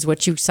is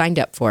what you signed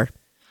up for.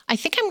 I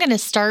think I'm going to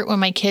start when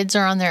my kids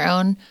are on their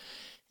own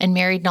and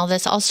married and all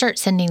this. I'll start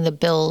sending the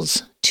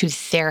bills to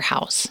their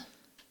house.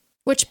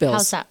 Which bills?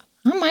 How's that?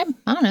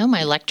 I don't know,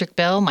 my electric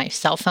bill, my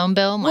cell phone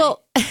bill.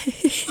 Well,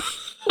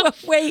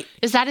 wait.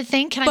 Is that a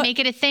thing? Can I make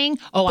it a thing?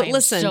 Oh, I am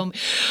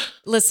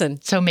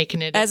listen. So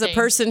making it as a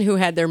person who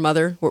had their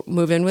mother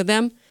move in with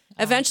them,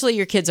 eventually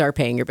your kids are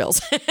paying your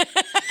bills.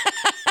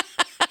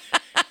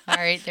 All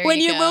right, there when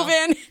you you go. move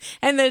in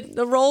and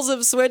the roles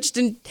have switched,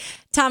 and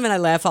Tom and I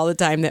laugh all the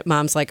time that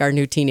mom's like our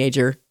new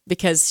teenager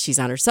because she's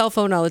on her cell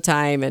phone all the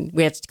time and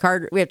we have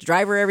to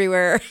drive her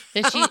everywhere.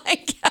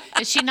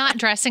 Is she not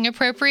dressing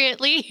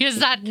appropriately? Is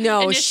that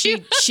no? an issue?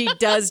 She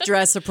does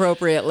dress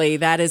appropriately.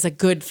 That is a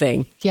good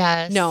thing.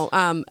 Yes. No.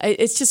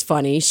 It's just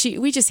funny.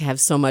 We just have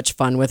so much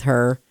fun with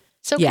her.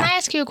 So can I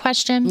ask you a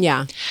question?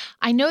 Yeah.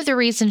 I know the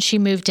reason she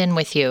moved in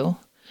with you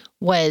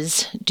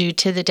was due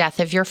to the death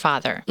of your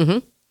father.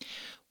 Mm-hmm.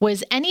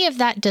 Was any of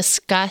that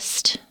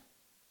discussed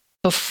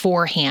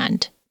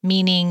beforehand?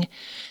 Meaning,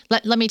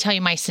 let me tell you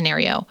my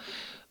scenario.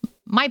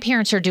 My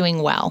parents are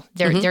doing well.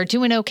 They're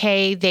doing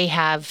okay. They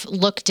have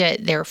looked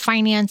at their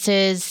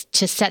finances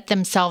to set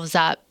themselves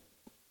up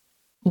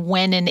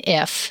when and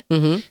if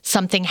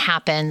something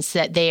happens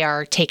that they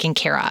are taken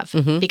care of.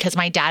 Because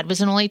my dad was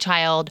an only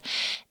child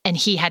and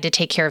he had to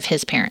take care of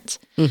his parents.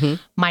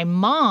 My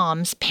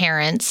mom's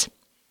parents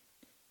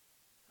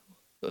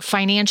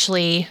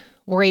financially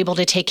were able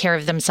to take care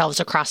of themselves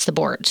across the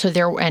board.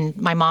 And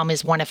my mom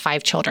is one of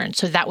 5 children.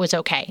 So that was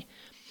okay.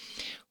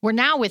 We're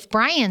now with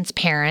Brian's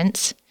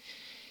parents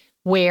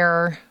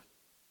where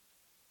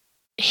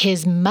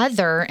his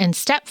mother and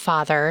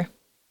stepfather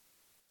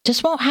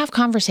just won't have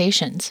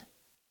conversations.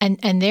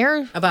 And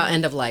they're about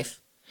end of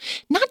life.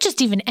 Not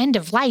just even end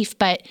of life,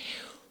 but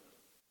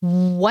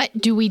what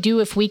do we do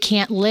if we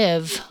can't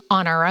live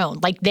on our own?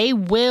 Like they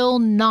will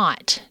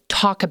not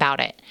talk about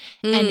it.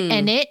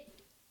 And it,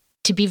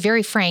 to be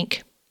very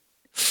frank,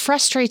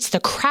 frustrates the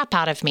crap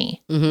out of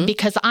me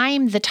because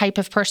I'm the type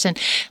of person,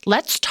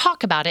 let's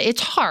talk about it.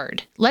 It's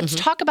hard. Let's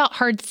talk about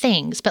hard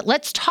things, but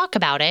let's talk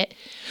about it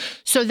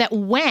so that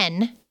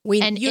when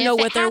you know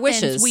what their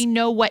wishes, we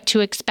know what to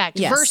expect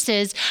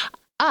versus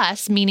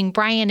us, meaning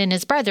Brian and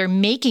his brother,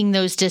 making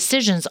those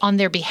decisions on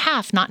their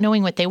behalf, not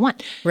knowing what they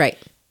want. Right.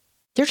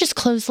 They're just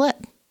closed lip.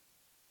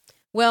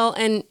 Well,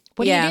 and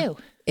what do you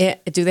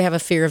do? Do they have a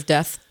fear of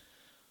death?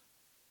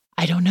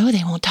 I don't know.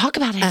 They won't talk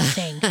about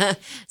anything.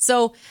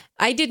 So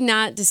I did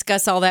not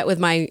discuss all that with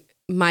my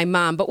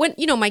mom. But when,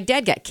 my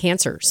dad got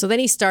cancer. So then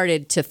he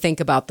started to think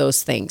about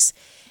those things.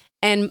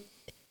 And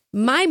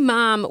my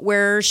mom,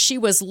 where she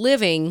was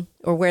living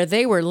or where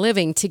they were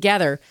living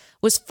together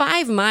was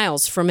 5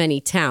 miles from any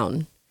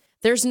town.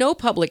 There's no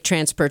public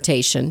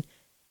transportation.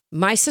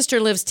 My sister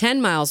lives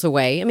 10 miles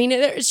away. I mean,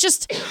 it's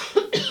just,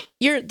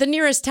 the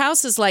nearest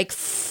house is like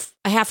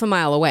a half a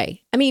mile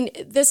away. I mean,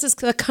 this is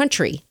the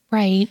country.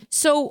 Right.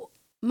 So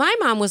my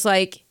mom was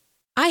like,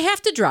 I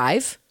have to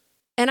drive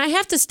and I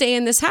have to stay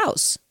in this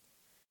house.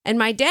 And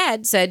my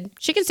dad said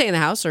she can stay in the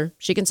house or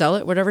she can sell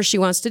it, whatever she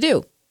wants to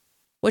do,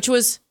 which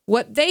was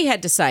what they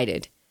had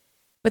decided.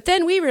 But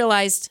then we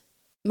realized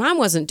mom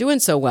wasn't doing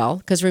so well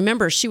because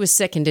remember, she was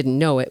sick and didn't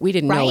know it. We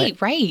didn't know it.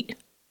 Right.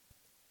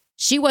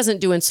 She wasn't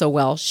doing so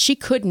well. She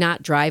could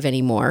not drive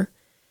anymore.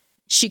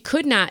 She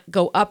could not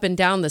go up and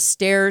down the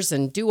stairs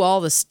and do all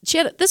this.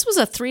 This was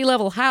a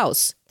 3-level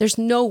house. There's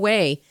no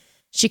way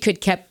she could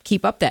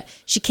keep up that.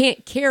 She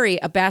can't carry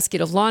a basket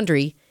of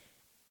laundry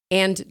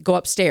and go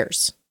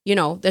upstairs.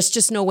 There's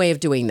just no way of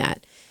doing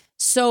that.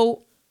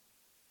 So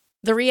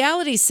the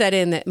reality set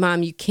in that,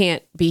 Mom, you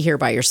can't be here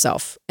by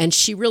yourself. And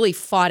she really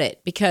fought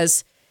it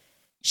because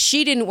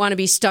she didn't want to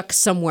be stuck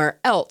somewhere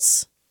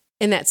else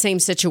in that same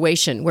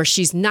situation where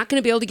she's not going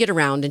to be able to get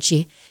around and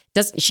she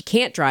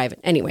can't drive.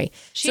 Anyway,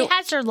 she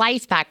has her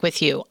life back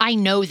with you. I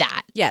know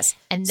that. Yes.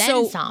 And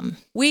then some.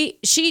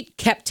 She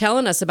kept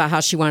telling us about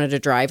how she wanted to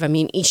drive. I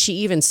mean, she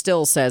even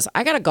still says,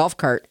 I got a golf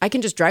cart. I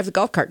can just drive the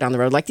golf cart down the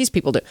road like these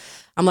people do.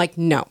 I'm like,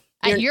 no,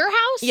 At your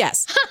house?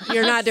 Yes.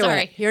 You're not doing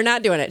it. You're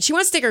not doing it. She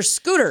wants to take her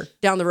scooter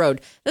down the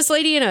road. This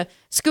lady in a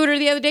scooter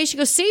the other day, she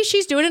goes, see,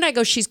 she's doing it. I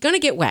go, she's going to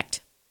get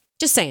whacked.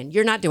 Just saying,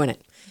 you're not doing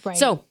it. Right.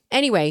 So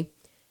anyway,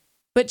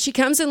 but she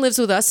comes and lives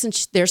with us,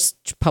 and there's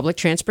public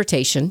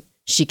transportation.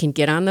 She can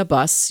get on the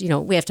bus.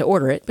 We have to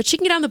order it, but she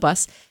can get on the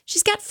bus.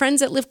 She's got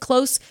friends that live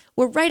close.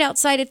 We're right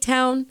outside of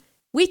town.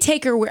 We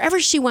take her wherever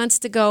she wants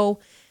to go.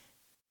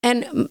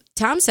 And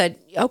Tom said,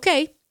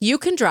 okay, you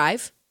can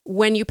drive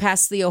when you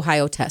pass the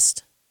Ohio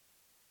test.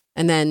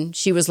 And then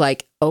she was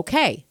like,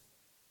 okay.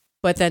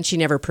 But then she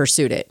never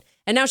pursued it.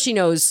 And now she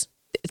knows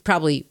it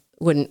probably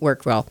wouldn't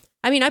work well.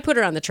 I mean, I put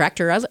her on the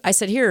tractor. I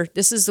said, here,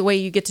 this is the way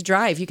you get to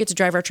drive. You get to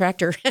drive our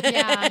tractor.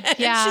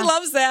 Yeah. She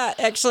loves that,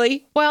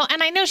 actually. Well,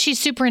 and I know she's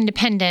super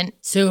independent.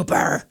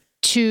 Super.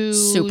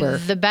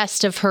 The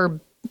best of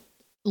her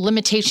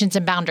limitations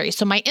and boundaries.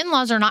 So my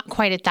in-laws are not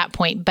quite at that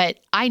point, but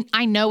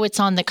I know it's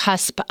on the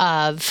cusp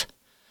of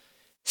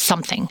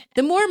something.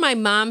 The more my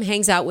mom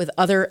hangs out with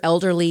other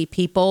elderly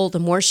people, the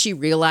more she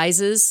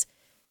realizes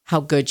how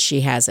good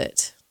she has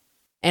it.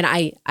 And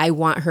I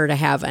want her to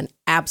have an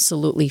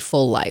absolutely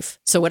full life.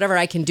 So whatever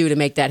I can do to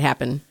make that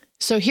happen.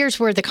 So here's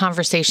where the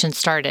conversation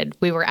started.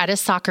 We were at a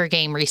soccer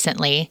game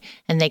recently,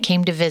 and they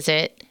came to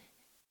visit,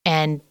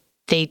 and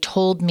they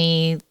told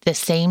me the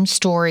same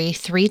story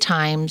 3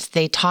 times.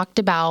 They talked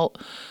about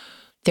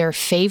their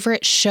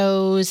favorite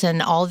shows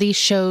and all these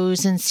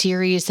shows and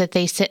series that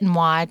they sit and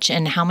watch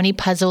and how many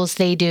puzzles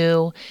they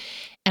do.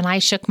 And I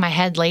shook my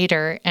head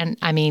later. And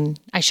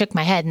I shook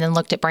my head and then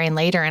looked at Brian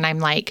later, and I'm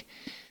like,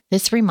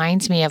 this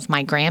reminds me of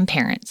my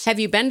grandparents. Have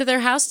you been to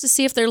their house to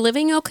see if they're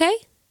living okay?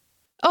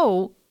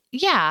 Oh,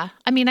 yeah.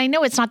 I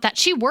know it's not that.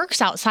 She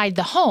works outside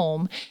the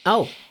home.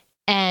 Oh.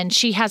 And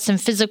she has some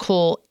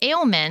physical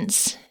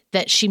ailments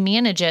that she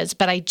manages,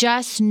 but I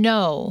just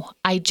know,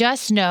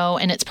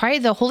 and it's probably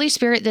the Holy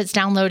Spirit that's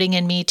downloading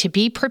in me to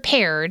be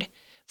prepared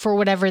for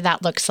whatever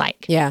that looks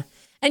like. Yeah.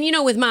 And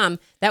with Mom,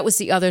 that was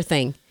the other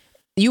thing.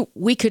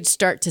 We could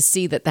start to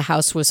see that the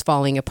house was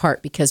falling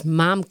apart because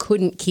Mom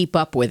couldn't keep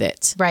up with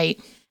it.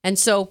 Right. And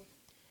so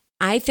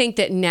I think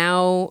that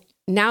now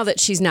that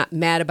she's not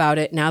mad about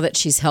it, now that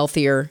she's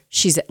healthier,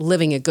 she's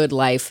living a good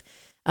life,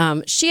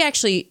 she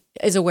actually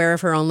is aware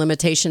of her own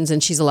limitations,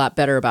 and she's a lot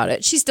better about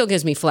it. She still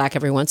gives me flack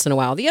every once in a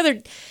while.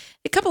 A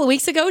couple of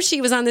weeks ago,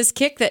 she was on this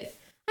kick that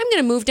I'm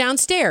going to move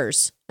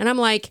downstairs. And I'm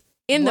like,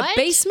 in the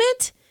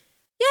basement?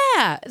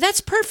 Yeah,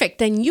 that's perfect.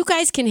 Then you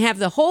guys can have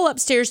the whole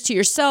upstairs to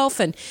yourself,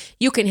 and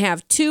you can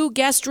have 2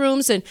 guest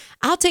rooms, and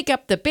I'll take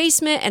up the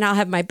basement, and I'll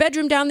have my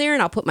bedroom down there,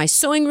 and I'll put my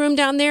sewing room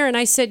down there. And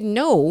I said,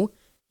 no,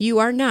 you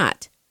are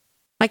not.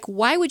 Like,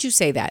 why would you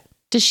say that?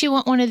 Does she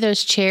want one of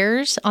those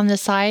chairs on the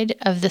side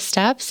of the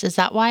steps? Is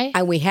that why?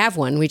 We have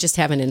one. We just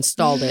haven't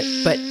installed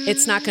it, but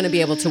it's not going to be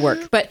able to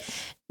work. But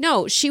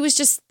no, she was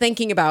just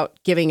thinking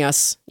about giving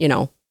us,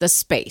 the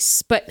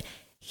space. But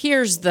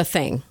here's the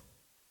thing.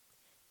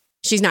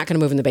 She's not going to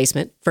move in the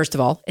basement. First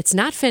of all, it's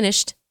not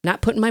finished.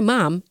 Not putting my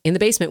mom in the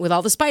basement with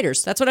all the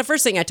spiders. That's what the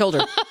first thing I told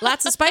her.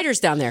 Lots of spiders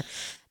down there.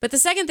 But the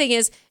second thing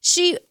is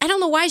I don't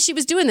know why she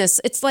was doing this.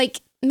 It's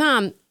like,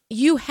 Mom,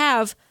 you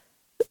have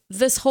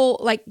this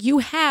whole, you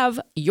have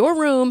your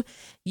room,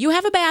 you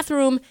have a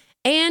bathroom,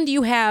 and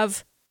you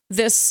have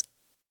this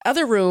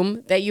other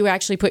room that you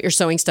actually put your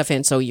sewing stuff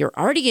in. So you're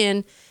already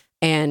in,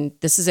 and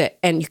this is it.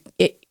 And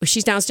if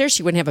she's downstairs,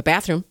 she wouldn't have a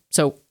bathroom.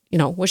 So,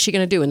 what's she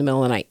going to do in the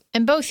middle of the night?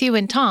 And both you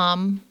and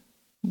Tom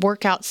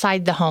work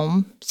outside the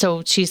home.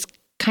 So she's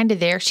kind of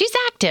there. She's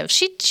active.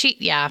 She,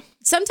 yeah.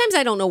 Sometimes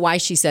I don't know why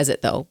she says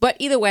it, though. But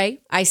either way,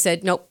 I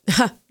said, nope,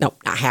 nope,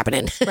 not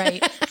happening.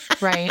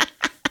 Right.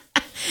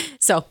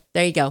 So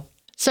there you go.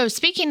 So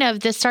speaking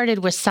of, this started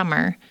with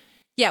summer.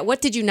 Yeah.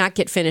 What did you not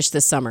get finished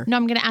this summer? No,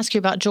 I'm going to ask you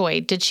about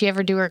Joy. Did she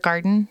ever do her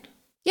garden?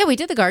 Yeah, we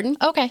did the garden.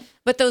 Okay.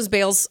 But those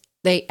bales,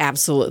 they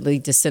absolutely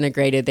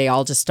disintegrated. They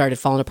all just started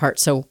falling apart.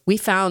 So we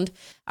found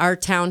our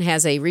town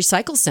has a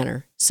recycle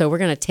center. So we're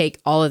going to take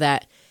all of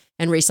that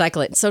and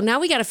recycle it. So now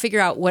we got to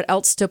figure out what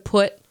else to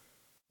put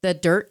the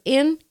dirt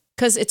in,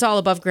 because it's all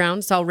above ground.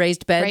 It's all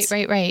raised beds.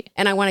 Right.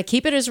 And I want to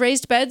keep it as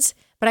raised beds,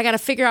 but I got to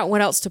figure out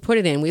what else to put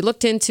it in. We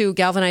looked into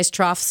galvanized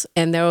troughs,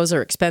 and those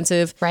are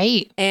expensive.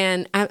 Right.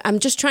 And I'm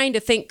just trying to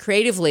think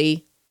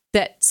creatively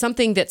that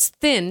something that's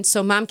thin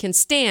so Mom can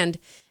stand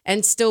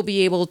and still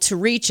be able to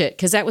reach it.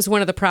 Because that was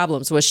one of the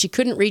problems, was she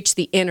couldn't reach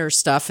the inner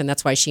stuff, and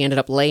that's why she ended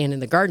up laying in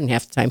the garden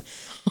half the time.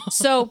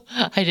 So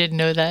I didn't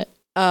know that.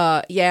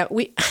 Yeah,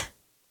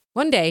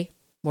 one day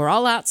we're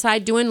all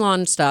outside doing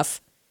lawn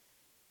stuff,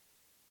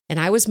 and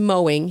I was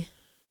mowing,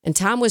 and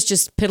Tom was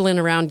just piddling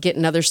around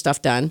getting other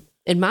stuff done,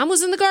 and Mom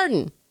was in the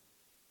garden.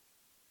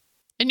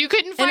 And you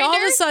couldn't find her? And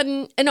all of a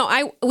sudden, no,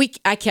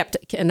 I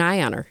kept an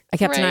eye on her.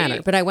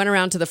 But I went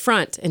around to the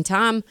front, and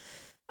Tom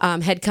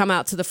had come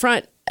out to the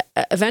front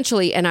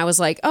eventually, and I was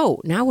like,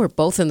 oh, now we're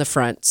both in the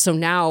front. So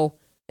now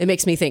it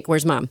makes me think,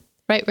 where's Mom?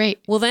 Right.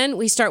 Well, then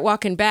we start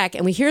walking back,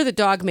 and we hear the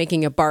dog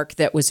making a bark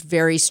that was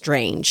very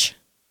strange.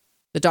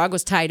 The dog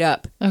was tied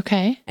up.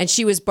 Okay. And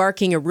she was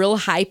barking a real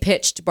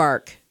high-pitched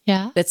bark.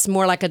 Yeah. That's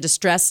more like a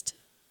distressed.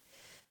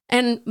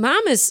 And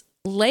Mom is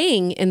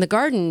laying in the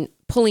garden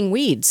pulling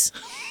weeds.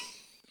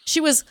 She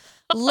was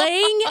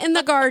laying in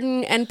the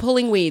garden and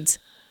pulling weeds.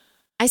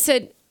 I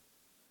said,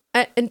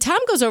 and Tom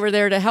goes over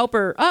there to help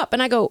her up.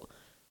 And I go,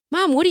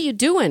 Mom, what are you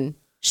doing?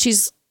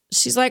 She's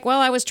like, well,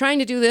 I was trying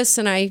to do this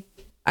and I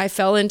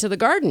fell into the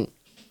garden.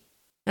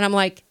 And I'm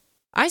like,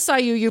 I saw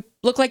you. You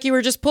look like you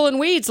were just pulling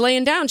weeds,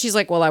 laying down. She's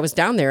like, well, I was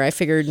down there. I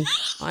figured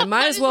I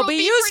might as well be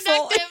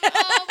useful.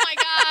 Oh, my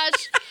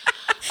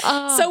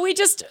gosh. So we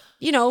just,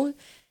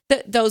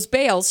 those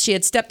bales, she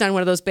had stepped on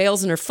one of those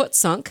bales and her foot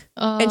sunk.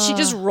 And she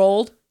just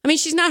rolled. I mean,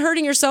 she's not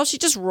hurting herself. She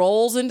just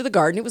rolls into the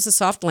garden. It was a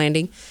soft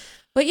landing.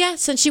 But yeah,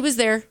 since she was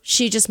there,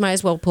 she just might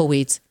as well pull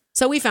weeds.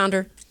 So we found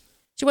her.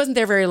 She wasn't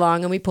there very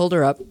long and we pulled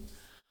her up.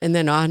 And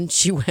then on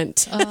she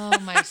went. Oh,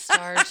 my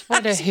stars.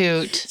 What a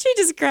hoot. She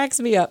just cracks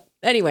me up.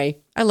 Anyway,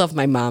 I love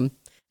my mom.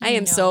 I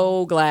am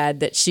so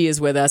glad that she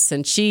is with us,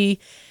 and she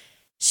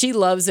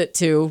loves it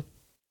too.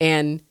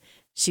 And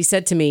she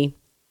said to me,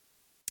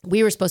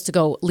 we were supposed to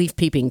go leaf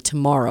peeping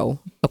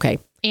tomorrow. Okay.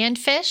 And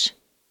fish?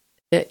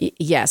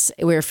 Yes.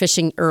 We were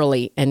fishing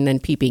early and then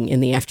peeping in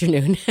the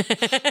afternoon.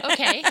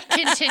 Okay.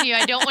 Continue.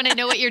 I don't want to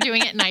know what you're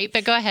doing at night,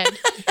 but go ahead.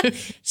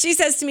 She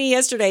says to me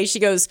yesterday, she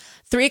goes,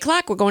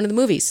 3:00, we're going to the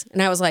movies.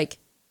 And I was like,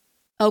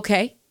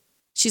 okay.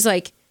 She's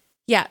like,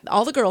 yeah,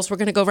 all the girls, we're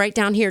going to go right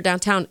down here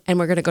downtown and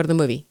we're going to go to the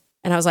movie.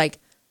 And I was like,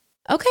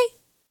 okay.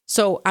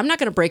 So I'm not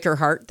going to break her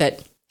heart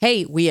that,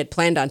 hey, we had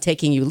planned on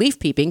taking you leaf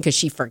peeping because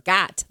she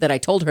forgot that I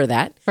told her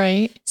that.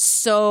 Right.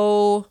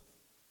 So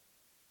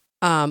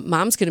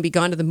Mom's going to be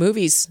gone to the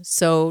movies.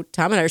 So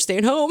Tom and I are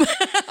staying home.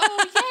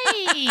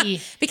 Oh, yay.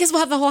 Because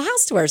we'll have the whole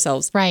house to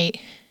ourselves. Right.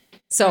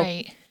 So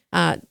right.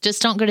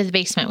 Just don't go to the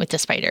basement with the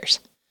spiders.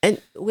 And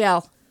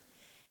well,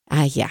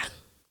 yeah.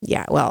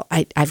 Yeah, well,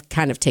 I've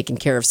kind of taken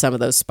care of some of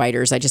those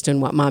spiders. I just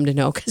didn't want Mom to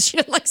know because she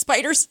didn't like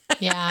spiders.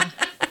 Yeah.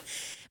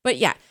 But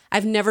yeah,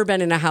 I've never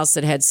been in a house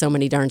that had so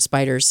many darn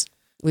spiders.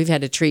 We've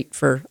had to treat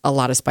for a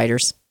lot of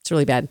spiders. It's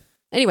really bad.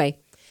 Anyway,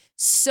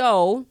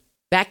 so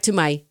back to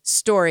my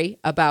story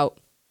about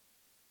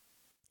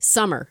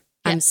summer.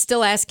 Yeah. I'm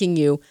still asking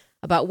you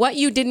about what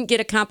you didn't get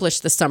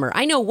accomplished this summer.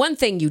 I know one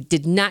thing you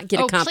did not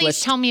get accomplished.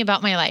 Please tell me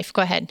about my life.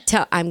 Go ahead.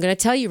 I'm going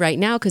to tell you right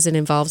now because it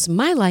involves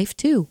my life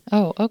too.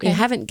 Oh, okay. You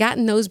haven't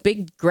gotten those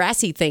big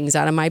grassy things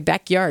out of my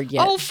backyard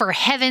yet. Oh, for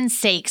heaven's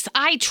sakes.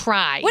 I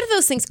tried. What are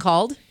those things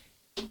called?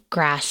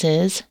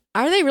 Grasses.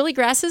 Are they really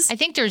grasses? I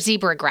think they're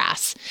zebra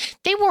grass.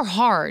 They were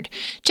hard.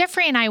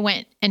 Jeffrey and I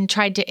went and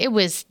tried to, it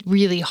was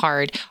really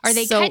hard. Are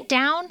they cut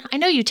down? I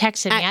know you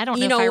texted me. I don't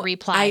know if I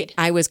replied.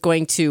 I was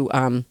going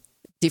to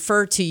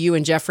defer to you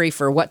and Jeffrey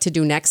for what to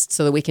do next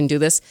so that we can do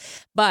this.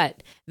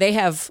 But they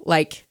have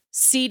like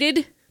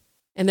seeded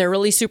and they're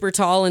really super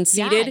tall and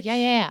seeded.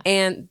 Yeah.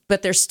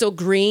 But they're still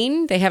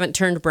green. They haven't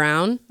turned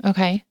brown.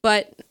 Okay.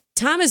 But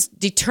Tom is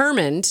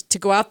determined to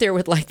go out there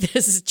with like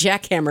this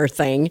jackhammer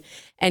thing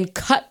and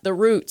cut the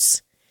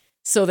roots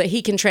so that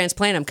he can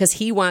transplant them because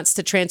he wants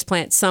to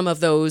transplant some of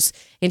those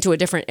into a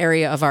different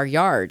area of our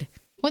yard.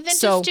 Well, then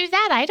just do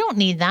that. I don't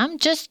need them.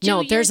 Just do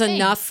your there's thing.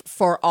 Enough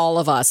for all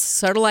of us.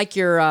 Sort of like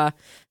your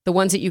the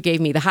ones that you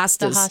gave me, the hostas.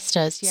 The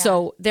hostas, yeah.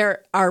 So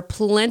there are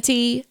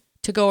plenty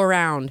to go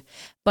around,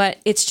 but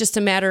it's just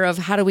a matter of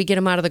how do we get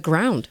them out of the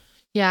ground?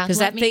 Yeah, because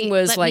that thing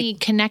was let me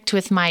connect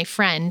with my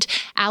friend.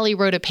 Allie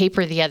wrote a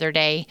paper the other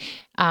day,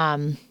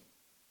 and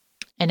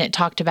it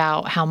talked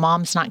about how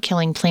Mom's not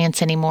killing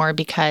plants anymore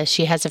because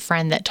she has a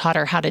friend that taught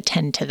her how to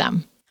tend to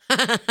them.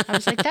 I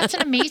was like, that's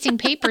an amazing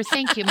paper.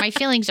 Thank you. My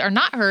feelings are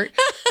not hurt,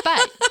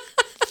 but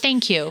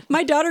thank you.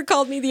 My daughter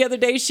called me the other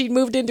day. She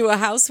moved into a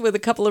house with a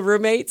couple of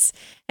roommates,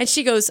 and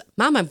she goes,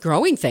 Mom, I'm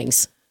growing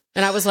things.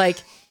 And I was like,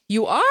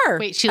 you are?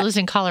 Wait, she lives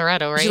in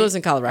Colorado, right? She lives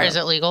in Colorado. Or is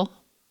it legal?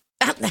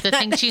 The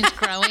thing she's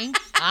growing?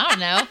 I don't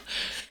know.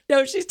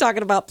 No, she's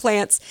talking about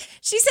plants.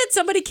 She said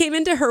somebody came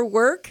into her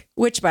work,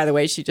 which, by the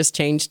way, she just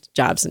changed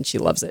jobs and she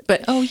loves it.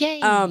 But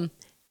yay.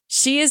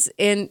 She's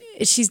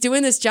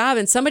doing this job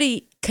and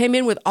somebody came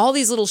in with all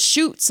these little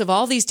shoots of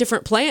all these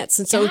different plants.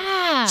 And so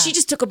she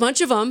just took a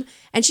bunch of them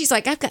and she's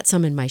like, I've got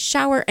some in my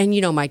shower. And,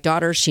 my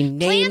daughter, she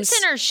names.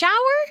 Plants in her shower?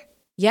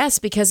 Yes,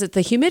 because of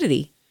the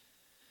humidity.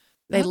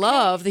 They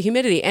love the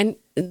humidity. And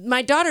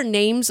my daughter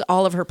names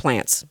all of her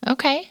plants.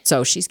 Okay.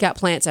 So she's got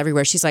plants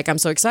everywhere. She's like, I'm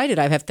so excited.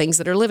 I have things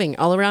that are living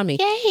all around me.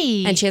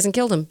 Yay. And she hasn't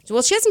killed them.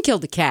 Well, she hasn't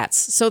killed the cats.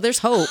 So there's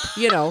hope,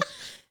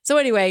 So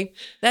anyway,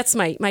 that's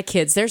my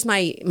kids. There's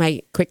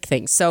my quick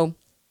thing. So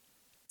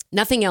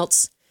nothing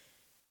else.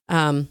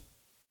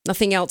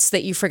 Nothing else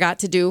that you forgot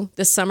to do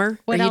this summer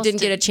or you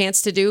didn't get a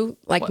chance to do,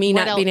 like me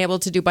not being able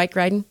to do bike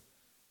riding?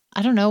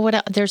 I don't know what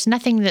else. There's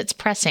nothing that's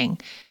pressing.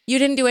 You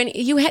didn't do any,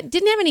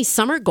 didn't have any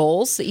summer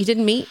goals that you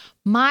didn't meet?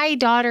 My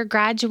daughter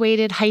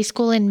graduated high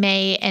school in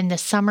May and the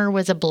summer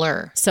was a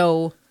blur.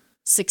 So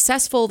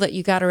successful that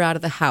you got her out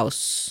of the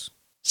house.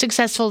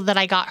 Successful that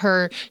I got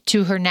her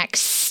to her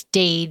next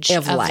stage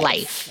of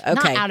life. Okay.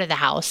 Not out of the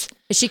house.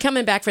 Is she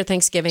coming back for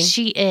Thanksgiving?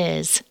 She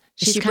is.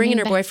 Is she bringing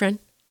her boyfriend?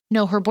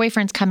 No, her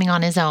boyfriend's coming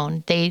on his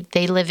own. They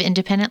live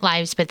independent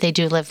lives, but they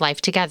do live life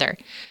together.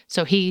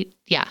 So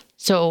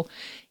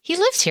He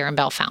lives here in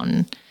Bell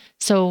Fountain.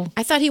 So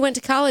I thought he went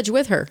to college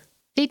with her.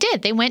 they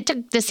did. They went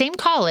to the same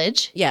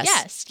college.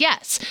 Yes.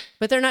 Yes.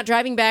 But they're not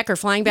driving back or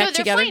flying back together?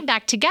 No, they're flying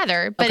back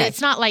together, but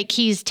it's not like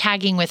he's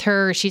tagging with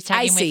her or she's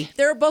tagging with... I see.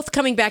 They're both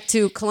coming back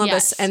to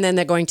Columbus, and then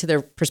they're going to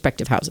their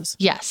respective houses.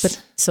 Yes.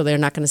 But, so they're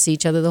not going to see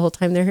each other the whole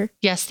time they're here?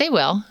 Yes, they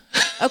will.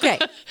 Okay.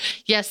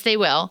 Yes, they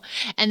will.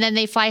 And then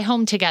they fly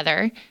home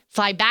together,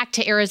 fly back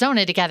to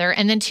Arizona together,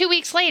 and then 2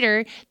 weeks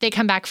later, they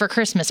come back for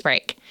Christmas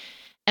break.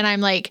 And I'm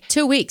like...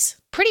 2 weeks?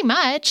 Pretty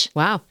much.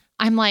 Wow.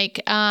 I'm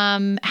like,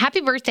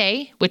 happy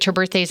birthday, which her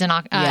birthday's in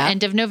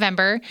end of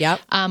November. Yep.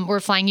 We're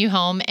flying you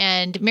home.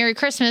 And Merry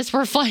Christmas,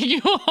 we're flying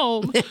you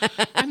home.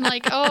 I'm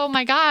like, oh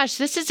my gosh,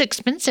 this is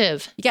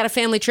expensive. You got a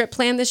family trip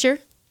planned this year?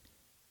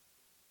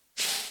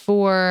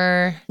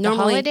 For the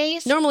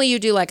holidays? Normally you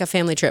do like a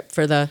family trip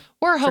for the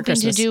We're hoping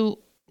to do,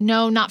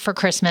 no, not for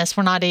Christmas.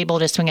 We're not able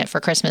to swing it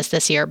for Christmas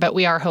this year, but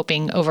we are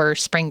hoping over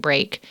spring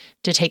break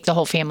to take the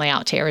whole family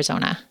out to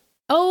Arizona.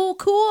 Oh,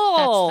 cool.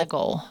 That's the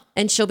goal.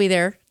 And she'll be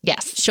there?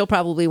 Yes. She'll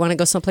probably want to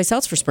go someplace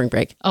else for spring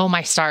break. Oh,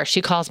 my star.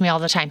 She calls me all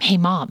the time. Hey,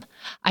 Mom,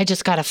 I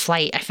just got a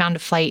flight. I found a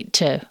flight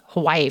to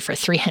Hawaii for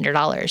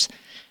 $300.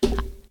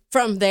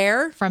 From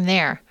there? From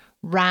there.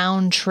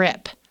 Round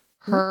trip.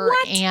 Her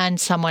and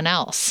someone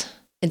else.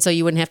 And so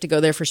you wouldn't have to go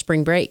there for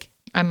spring break?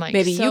 I'm like,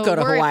 maybe you go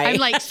to Hawaii. I'm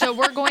like, so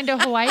we're going to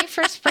Hawaii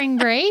for spring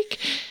break?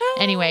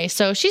 Anyway,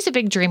 so she's a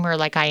big dreamer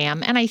like I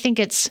am. And I think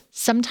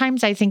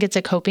sometimes it's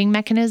a coping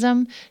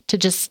mechanism to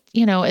just,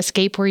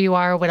 escape where you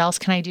are. What else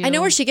can I do? I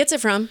know where she gets it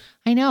from.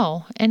 I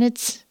know. And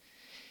it's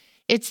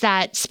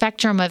that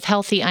spectrum of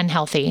healthy,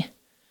 unhealthy.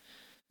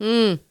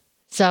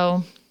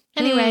 So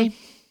anyway,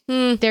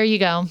 there you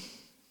go.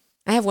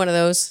 I have one of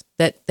those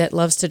that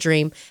loves to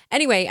dream.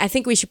 Anyway, I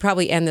think we should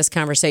probably end this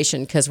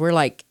conversation because we're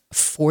like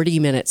 40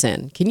 minutes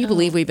in. Can you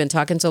believe we've been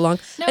talking so long?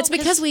 No, it's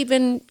because we've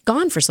been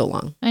gone for so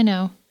long. I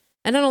know.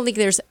 And I don't think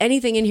there's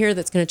anything in here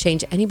that's going to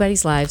change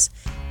anybody's lives.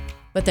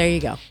 But there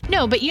you go.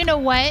 No, but you know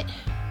what?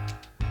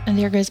 And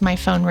there goes my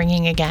phone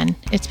ringing again.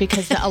 It's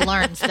because the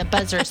alarms, the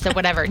buzzers, the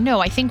whatever. No,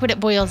 I think what it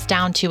boils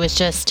down to is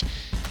just,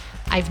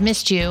 I've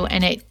missed you,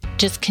 and it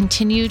just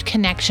continued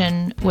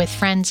connection with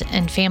friends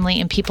and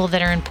family and people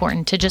that are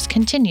important to just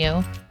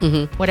continue,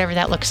 whatever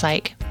that looks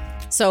like.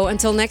 So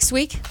until next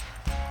week?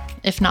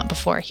 If not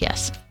before,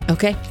 yes.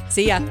 Okay.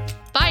 See ya.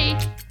 Bye.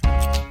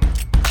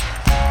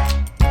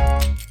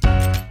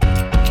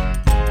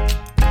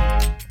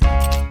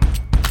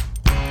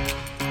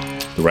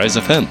 The Rise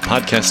FM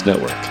Podcast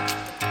Network.